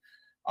reason.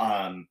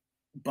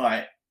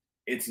 But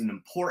it's an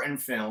important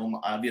film.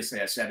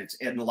 Obviously, I said it's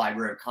in the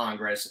Library of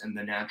Congress and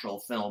the National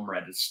Film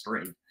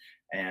Registry.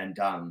 And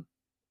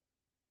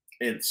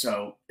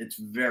it's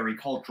very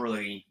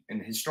culturally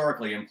and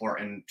historically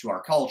important to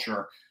our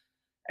culture,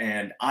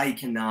 and I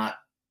cannot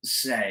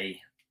say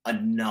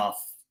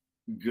enough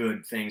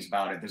good things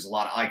about it. There's a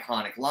lot of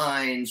iconic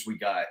lines. We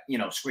got,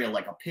 squeal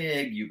like a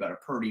pig, you got a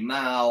purty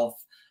mouth,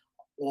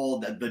 all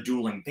the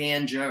dueling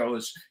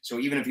banjos. So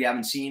even if you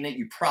haven't seen it,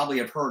 you probably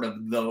have heard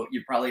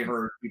you probably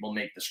heard people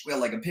make the squeal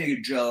like a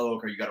pig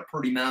joke, or you got a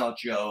pretty mouth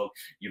joke.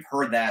 You've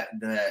heard that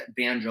the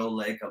banjo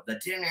lick of the.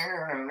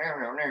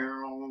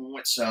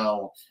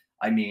 So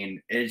I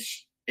mean,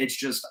 it's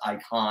just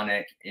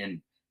iconic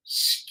and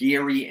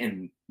scary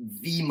in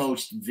the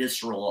most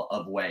visceral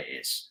of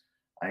ways.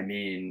 I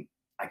mean,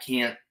 I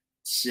can't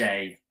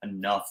say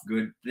enough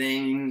good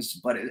things,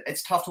 but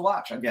it's tough to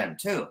watch again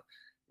too.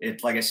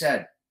 It's like I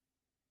said,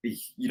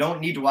 you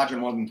don't need to watch it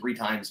more than 3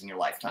 times in your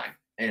lifetime,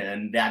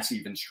 and that's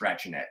even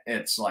stretching it.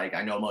 It's like,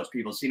 I know most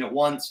people have seen it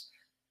once,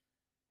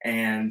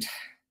 and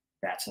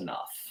that's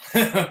enough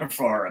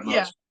for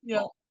most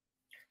people.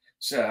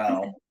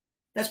 So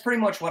that's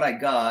pretty much what I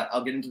got.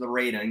 I'll get into the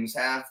ratings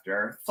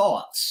after.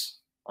 Thoughts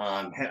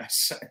on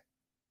this?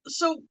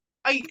 So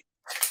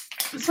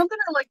something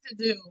I like to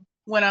do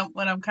when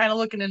I'm kind of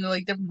looking into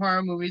like different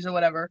horror movies or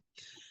whatever,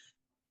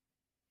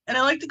 and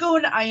I like to go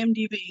into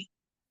IMDb.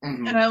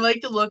 Mhm. And I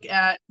like to look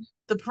at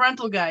the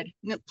parental guide.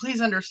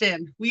 Please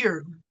understand,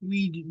 we're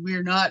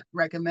not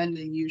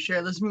recommending you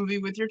share this movie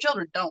with your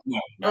children. Don't.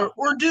 No.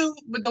 Or do,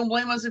 but don't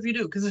blame us if you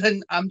do, because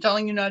then I'm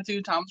telling you not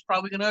to. Tom's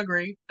probably gonna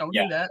agree. Don't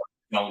do that.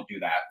 Don't do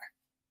that.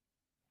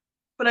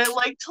 But I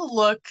like to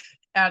look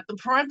at the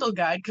parental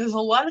guide because a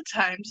lot of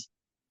times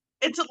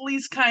it's at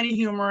least kind of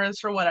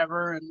humorous or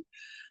whatever.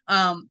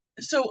 And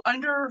so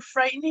under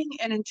frightening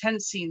and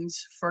intense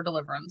scenes for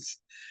Deliverance,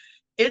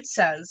 it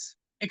says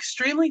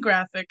extremely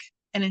graphic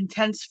and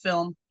intense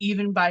film,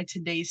 even by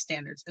today's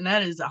standards. And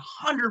that is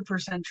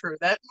 100% true.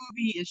 That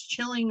movie is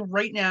chilling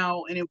right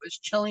now, and it was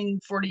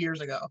chilling 40 years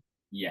ago.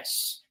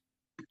 Yes.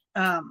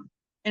 And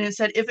it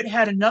said if it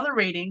had another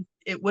rating,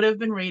 it would have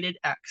been rated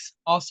X.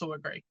 Also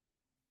agree.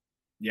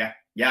 Yeah,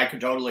 I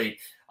could totally.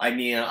 I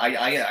mean,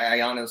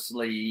 I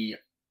honestly,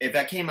 if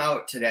that came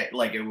out today,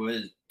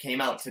 came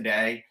out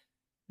today,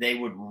 they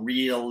would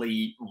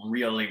really,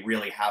 really,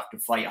 really have to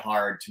fight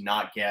hard to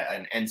not get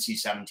an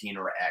NC-17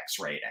 or X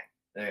rating.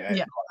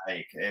 Yeah.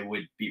 Like, it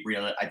would be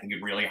really, I think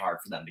it'd be really hard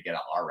for them to get an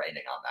R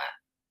rating on that.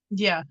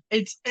 Yeah,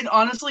 and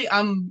honestly,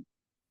 I'm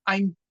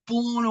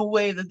blown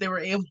away that they were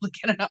able to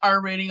get an R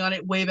rating on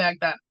it way back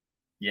then.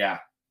 Yeah,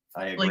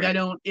 I agree. Like,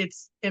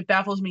 it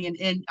baffles me,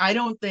 and I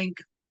don't think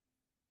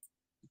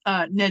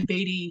Ned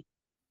Beatty.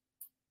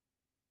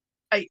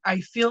 I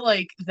feel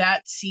like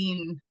that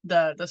scene,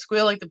 the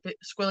squeal like a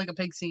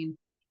pig scene.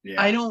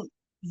 Yeah. I don't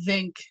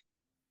think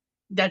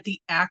that the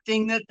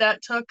acting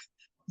that took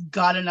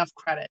got enough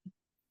credit.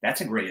 That's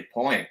a great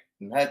point.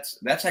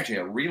 That's actually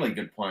a really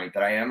good point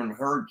that I haven't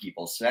heard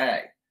people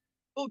say.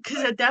 Well,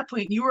 because at that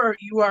point you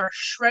are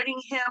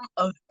shredding him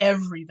of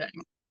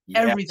everything.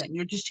 Yes. Everything.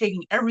 You're just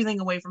taking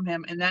everything away from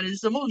him, and that is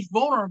the most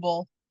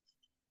vulnerable.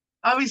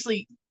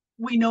 Obviously,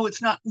 we know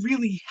it's not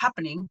really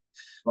happening,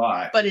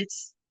 but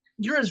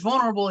you're as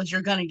vulnerable as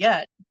you're gonna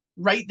get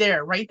right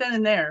there, right then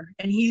and there,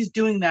 and he's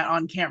doing that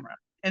on camera,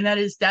 and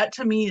that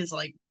to me is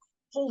like,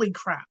 holy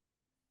crap.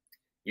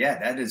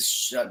 Yeah,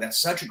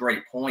 that's such a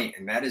great point,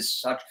 and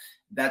that's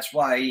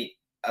why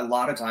a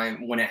lot of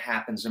time when it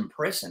happens in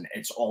prison,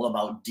 it's all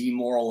about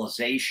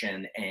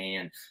demoralization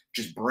and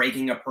just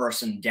breaking a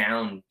person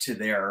down to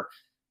their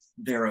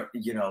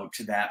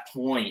to that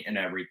point and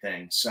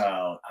everything.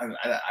 So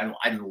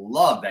I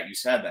love that you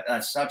said that.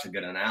 That's such a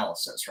good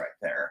analysis right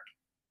there.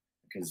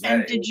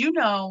 And did you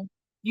know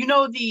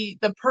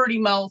the Purdy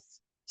mouth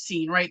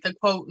scene, right? The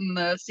quote and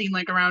the scene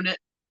like around it.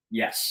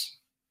 Yes.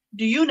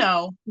 Do you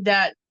know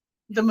that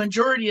the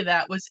majority of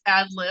that was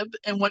ad lib,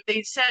 and what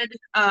they said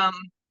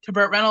to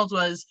Burt Reynolds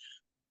was,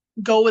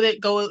 go with it,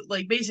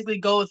 basically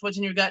go with what's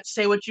in your gut,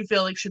 say what you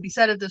feel like should be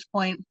said at this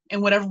point,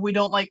 and whatever we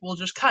don't like, we'll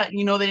just cut.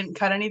 You know, they didn't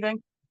cut anything.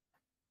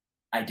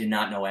 I did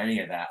not know any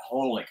of that.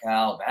 Holy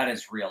cow, that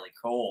is really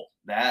cool.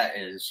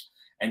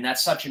 And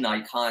that's such an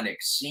iconic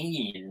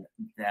scene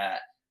that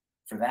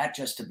for that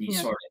just to be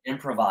sort of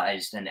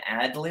improvised and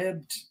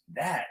ad-libbed,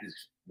 that is,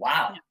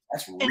 wow,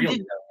 that's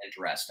really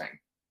interesting.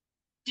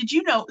 Did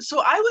you know? So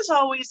I was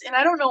always, and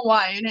I don't know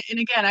why, and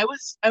again, I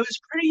was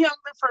pretty young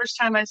the first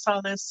time I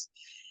saw this,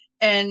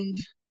 and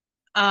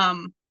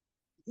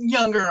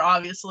younger,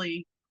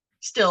 obviously,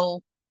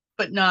 still,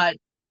 but not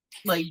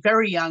like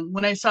very young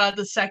when I saw it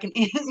the second,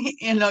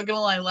 and not gonna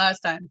lie,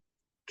 last time,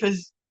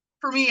 because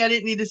for me, I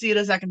didn't need to see it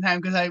a second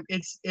time because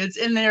it's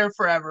in there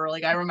forever.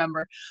 Like, I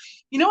remember.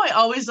 You know, I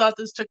always thought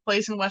this took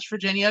place in West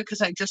Virginia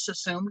because I just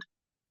assumed.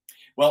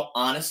 Well,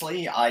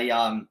 honestly,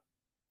 when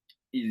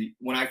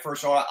I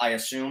first saw it, I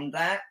assumed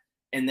that,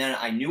 and then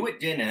I knew it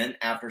didn't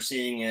after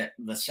seeing it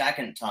the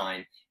second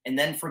time, and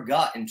then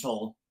forgot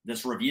until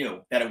this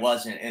review that it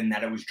wasn't, and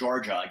that it was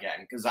Georgia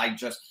again, because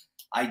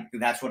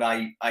that's what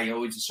I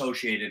always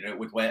associated it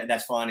with.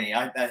 That's funny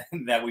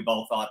that we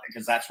both thought,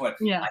 because that's what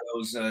I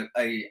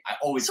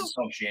always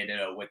associated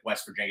it with,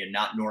 West Virginia,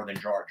 not Northern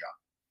Georgia.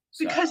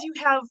 So, because you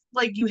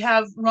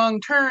have Wrong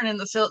Turn and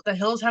the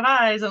Hills Have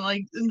Eyes, and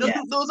like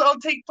those all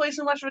take place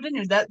in West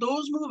Virginia.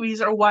 Those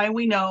movies are why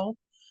we know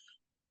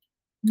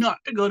not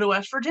to go to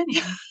West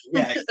Virginia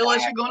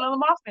unless you're going to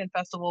the Mothman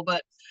Festival.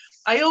 But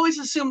I always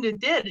assumed it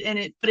did,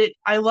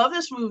 I love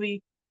this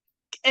movie,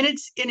 and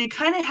it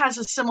kind of has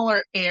a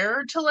similar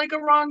air to like a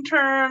Wrong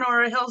Turn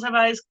or a Hills Have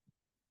Eyes.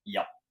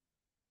 Yep.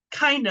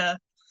 Kinda,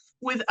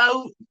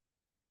 without,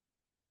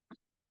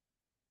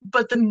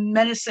 but the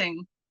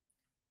menacing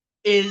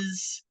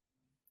is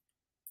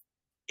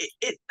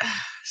it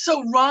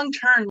so Wrong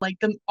Turn, like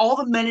all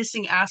the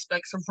menacing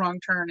aspects of Wrong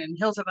Turn and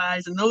Hills Have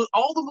Eyes and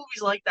all the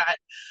movies like that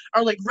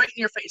are like right in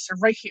your face. They're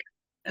right here,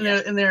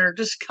 and they're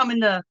just coming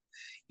to,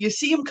 you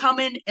see them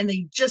coming, and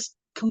they just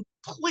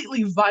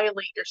completely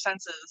violate your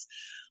senses.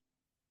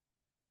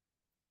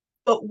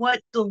 But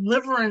what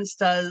Deliverance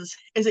does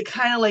is it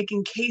kind of like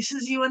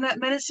encases you in that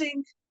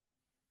menacing,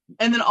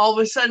 and then all of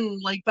a sudden,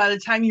 like by the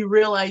time you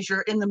realize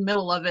you're in the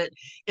middle of it,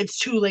 it's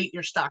too late.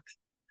 You're stuck.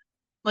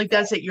 Like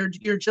that's it.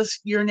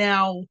 You're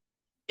now.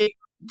 It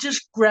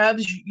just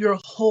grabs your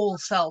whole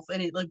self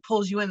and it like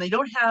pulls you in. They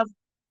don't have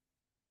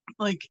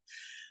like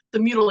the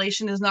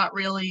mutilation is not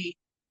really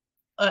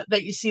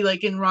that you see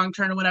like in Wrong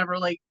Turn or whatever.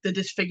 Like the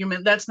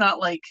disfigurement, that's not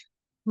like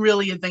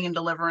really a thing in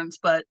Deliverance,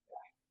 but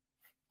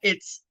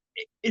it's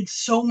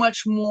so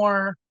much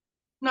more.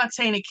 I'm not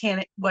saying it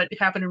can't, what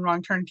happened in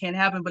Wrong Turn can't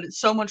happen, but it's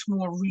so much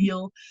more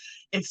real.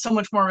 It's so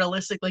much more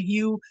realistic. Like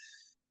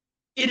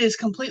it is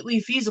completely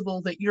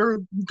feasible that you're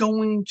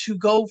going to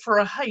go for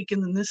a hike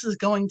and then this is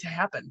going to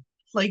happen.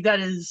 Like that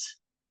is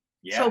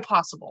so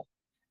possible.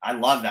 I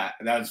love that.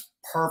 That was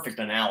perfect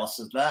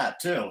analysis of that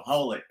too.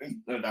 Holy,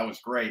 that was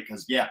great.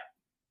 Cause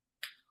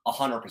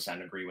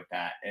 100% agree with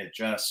that. It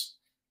just,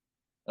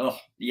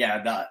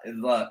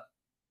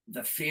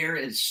 the fear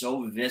is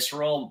so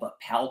visceral but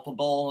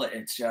palpable.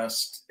 I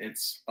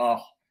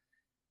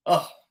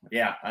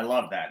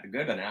love that.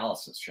 Good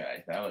analysis,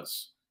 Shay. That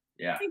was,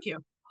 Thank you.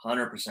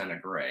 100%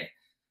 agree.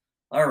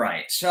 All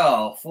right,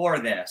 so for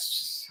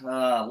this,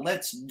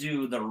 let's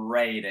do the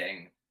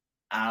rating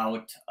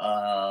out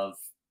of.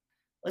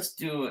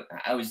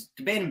 I was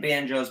debating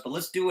banjos, but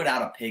let's do it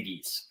out of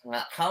piggies.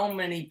 How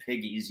many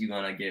piggies you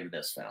gonna give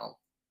this film?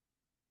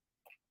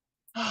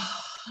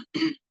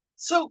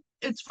 So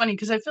it's funny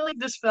because I feel like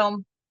this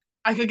film,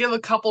 I could give a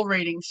couple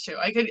ratings to.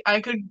 I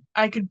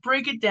could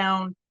break it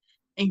down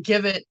and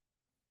give it.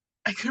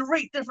 I could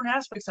rate different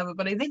aspects of it,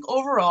 but I think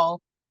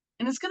overall,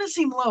 and it's gonna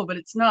seem low, but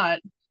it's not.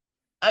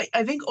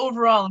 I think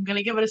overall I'm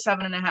gonna give it a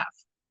 7.5.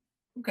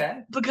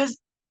 Okay. Because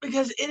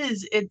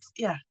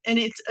and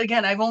it's,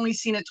 again, I've only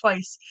seen it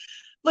twice.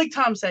 Like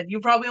Tom said,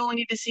 you probably only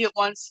need to see it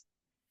once.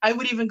 I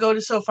would even go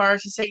to so far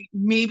as to say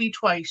maybe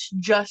twice,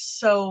 just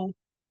so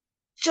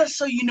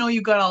you know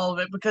you got all of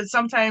it, because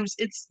sometimes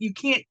you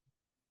can't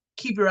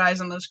keep your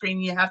eyes on the screen,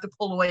 you have to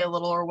pull away a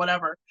little or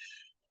whatever.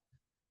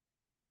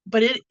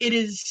 But it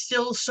is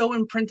still so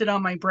imprinted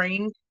on my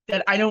brain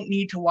that I don't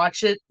need to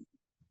watch it,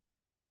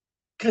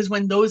 because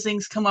when those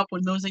things come up,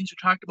 when those things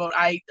are talked about,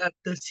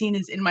 the scene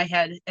is in my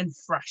head and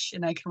fresh,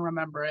 and I can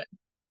remember it.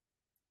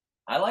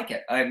 I like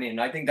it. I mean,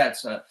 I think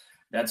that's a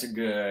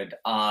good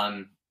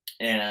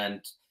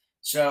and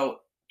so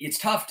it's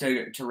tough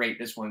to rate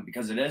this one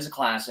because it is a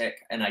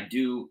classic, and I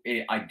do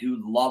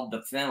love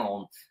the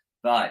film,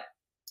 but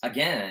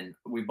again,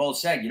 we both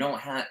said you don't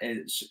have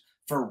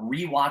for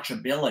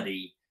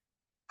rewatchability.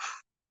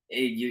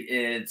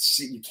 You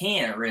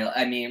can't really.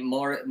 I mean,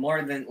 more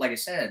than, like I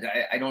said,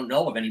 I don't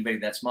know of anybody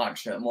that's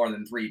watched more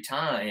than 3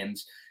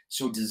 times.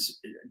 So does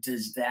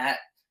that?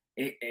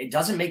 It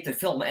doesn't make the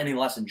film any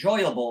less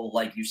enjoyable,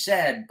 like you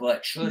said,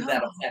 but should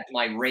that affect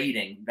my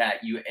rating? That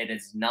it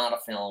is not a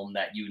film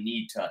that you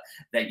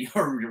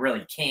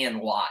really can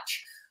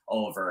watch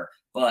over.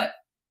 But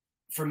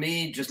for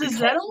me, just does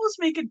that almost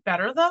make it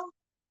better though?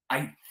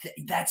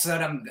 That's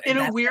what I'm in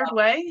a weird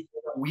way.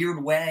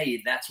 Weird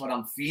way, that's what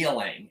I'm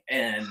feeling,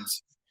 and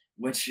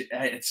which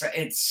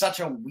it's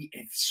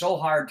so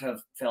hard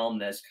to film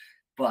this,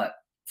 but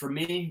for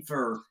me,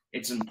 for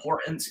its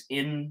importance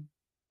in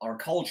our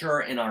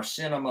culture, in our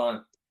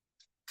cinema,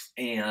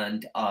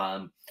 and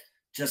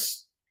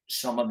just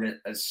some of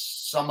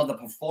the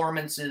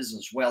performances,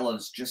 as well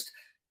as just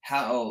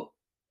how,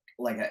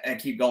 like I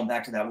keep going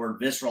back to that word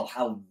visceral,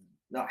 how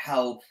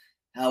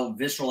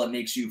visceral it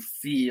makes you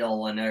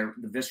feel, and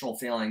the visceral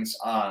feelings.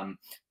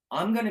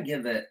 I'm going to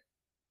give it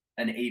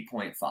an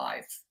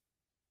 8.5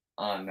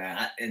 on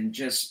that. And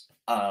just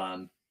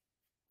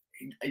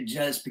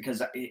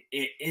because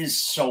it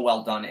is so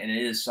well done, and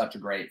it is such a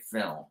great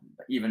film,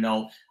 even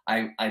though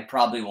I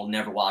probably will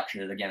never watch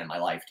it again in my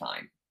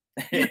lifetime.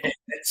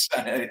 It's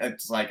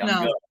like,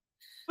 I'm good.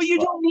 But you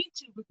don't need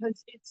to,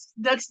 because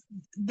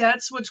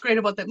that's what's great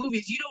about that movie,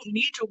 is you don't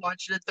need to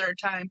watch it a third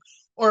time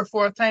or a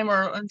fourth time,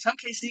 or in some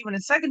cases even a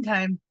second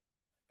time,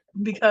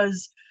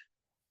 because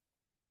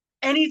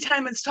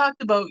anytime it's talked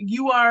about,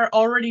 you are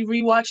already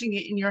rewatching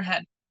it in your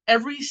head.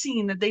 Every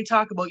scene that they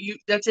talk about,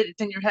 that's it,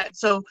 it's in your head.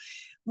 So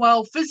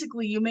while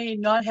physically you may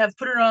not have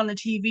put it on the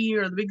TV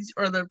or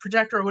the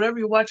projector or whatever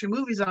you're watching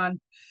movies on,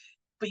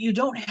 but you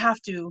don't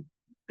have to,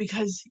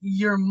 because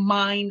your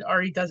mind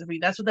already does it for you.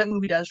 That's what that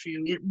movie does for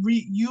you.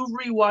 You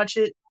rewatch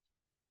it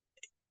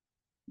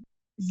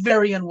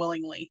very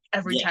unwillingly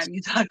every Yes. time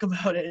you talk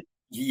about it.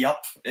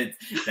 Yep,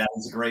 that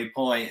is a great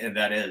point. And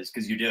that is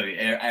because you do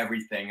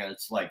everything.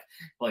 It's like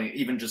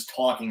even just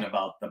talking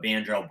about the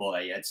Banjo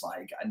Boy. It's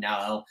like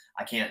now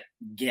I can't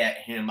get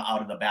him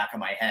out of the back of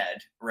my head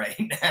right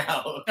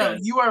now. No,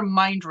 you are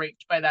mind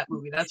raped by that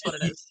movie. That's what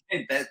it is.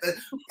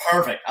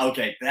 Perfect.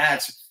 Okay,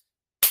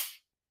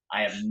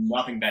 I have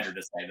nothing better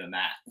to say than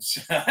that.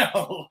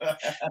 So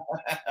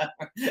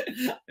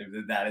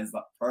that is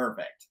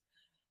perfect.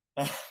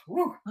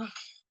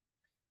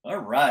 All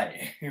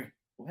right.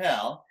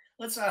 Well,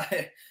 let's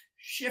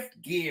shift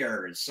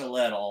gears a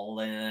little.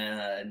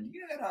 And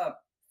you had a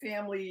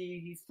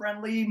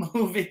family-friendly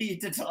movie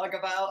to talk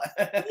about?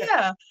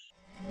 Yeah.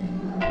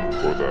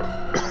 For the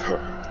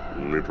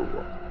little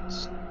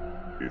ones,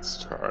 it's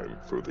time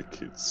for the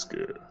kids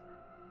scare.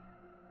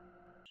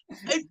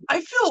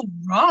 I feel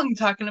wrong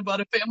talking about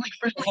a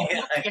family-friendly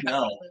movie. I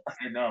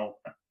know.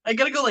 I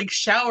gotta go like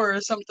shower or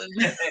something.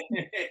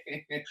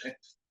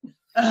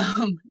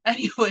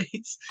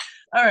 Anyways,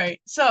 all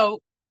right. So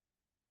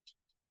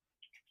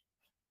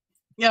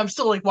yeah, I'm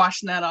still like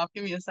washing that off.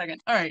 Give me a second.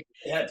 All right.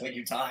 Yeah, take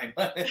your time.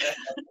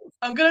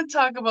 I'm gonna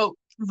talk about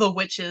The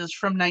Witches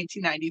from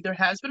 1990. There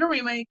has been a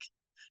remake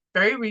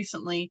very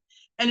recently,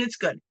 and it's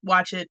good.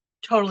 Watch it.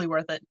 Totally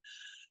worth it.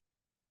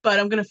 But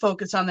I'm gonna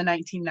focus on the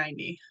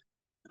 1990.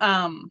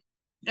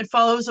 It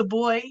follows a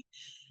boy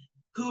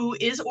who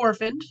is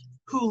orphaned,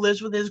 who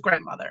lives with his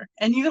grandmother.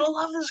 And you're gonna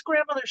love this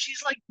grandmother.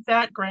 She's like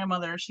that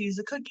grandmother. She's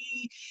a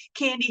cookie,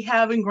 candy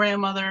having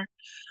grandmother.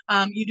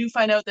 You do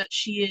find out that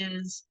she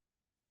is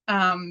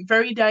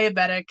very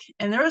diabetic,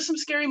 and there are some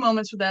scary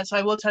moments with that. So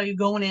I will tell you,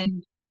 going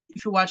in,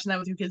 if you're watching that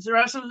with your kids, there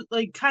are some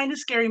like kind of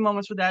scary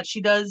moments with that. She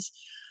does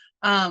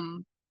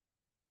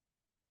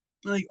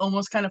like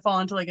almost kind of fall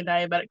into like a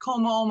diabetic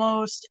coma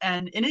almost,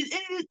 and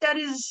that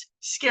is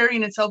scary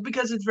in itself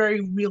because it's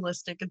very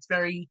realistic. It's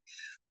very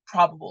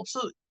probable.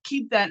 So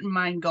keep that in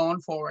mind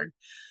going forward.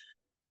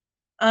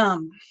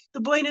 The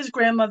boy and his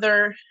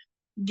grandmother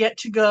get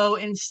to go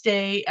and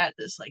stay at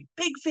this like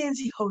big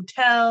fancy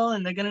hotel,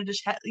 and they're gonna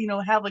just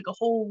have like a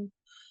whole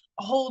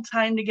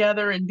time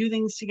together and do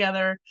things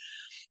together.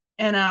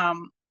 And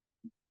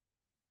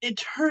it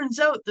turns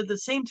out that the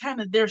same time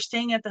that they're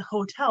staying at the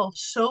hotel,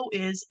 so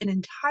is an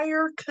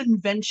entire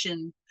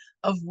convention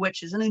of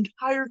witches, an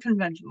entire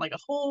convention, like a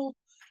whole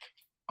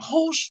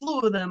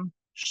slew of them.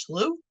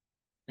 Slew?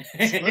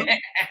 A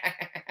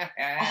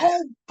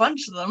whole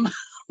bunch of them,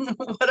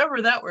 whatever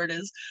that word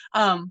is,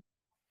 are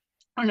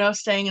now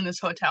staying in this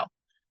hotel.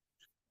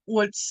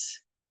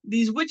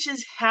 These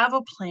witches have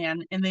a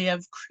plan, and they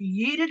have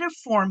created a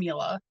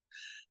formula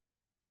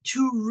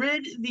to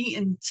rid the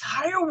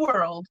entire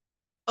world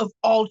of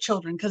all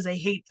children because they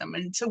hate them.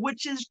 And to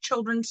witches,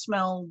 children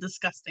smell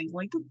disgusting,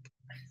 like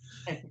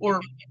or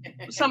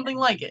something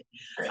like it.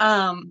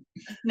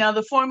 Now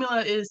the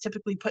formula is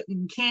typically put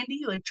in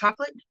candy, like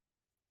chocolate.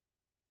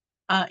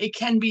 It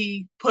can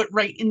be put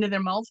right into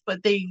their mouth,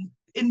 but they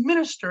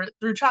administer it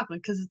through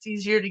chocolate because it's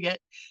easier to get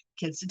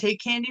kids to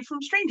take candy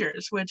from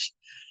strangers, which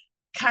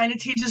kind of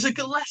teaches a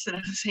good lesson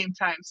at the same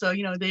time. So,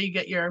 there you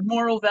get your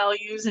moral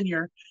values and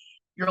your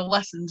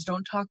lessons.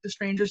 Don't talk to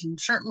strangers, and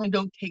certainly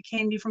don't take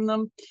candy from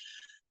them.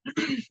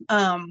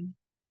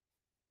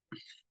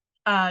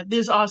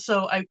 There's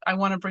also, I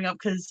want to bring up,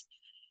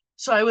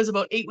 so I was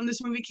about 8 when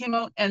this movie came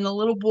out, and the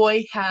little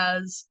boy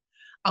has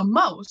a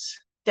mouse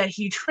that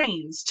he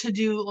trains to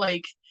do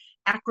like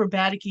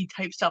acrobatic-y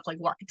type stuff, like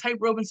walk a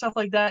tightrope and stuff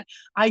like that.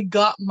 I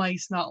got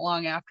mice not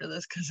long after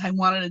this because I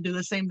wanted to do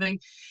the same thing.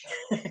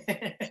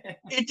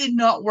 It did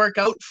not work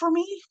out for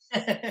me,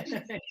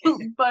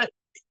 but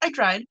I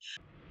tried.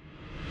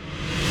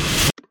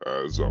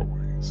 As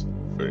always,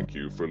 thank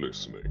you for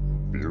listening.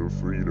 Feel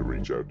free to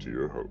reach out to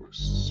your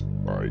hosts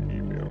by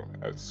email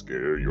at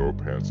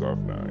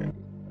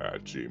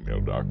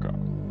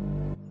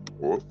scareyourpantsoff9@gmail.com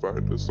or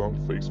find us on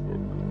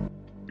Facebook.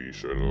 Be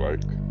sure to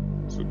like,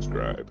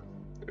 subscribe,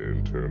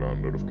 and turn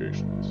on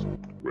notifications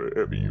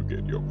wherever you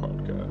get your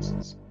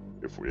podcasts.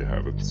 If we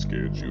haven't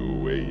scared you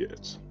away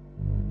yet,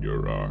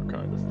 you're our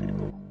kind of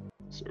people.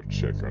 So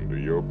check under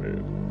your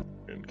bed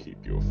and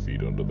keep your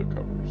feet under the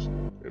covers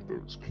and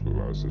those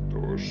closet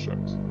doors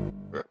shut.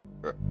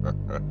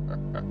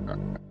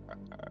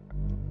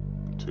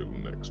 Until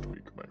next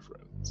week, my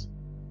friends.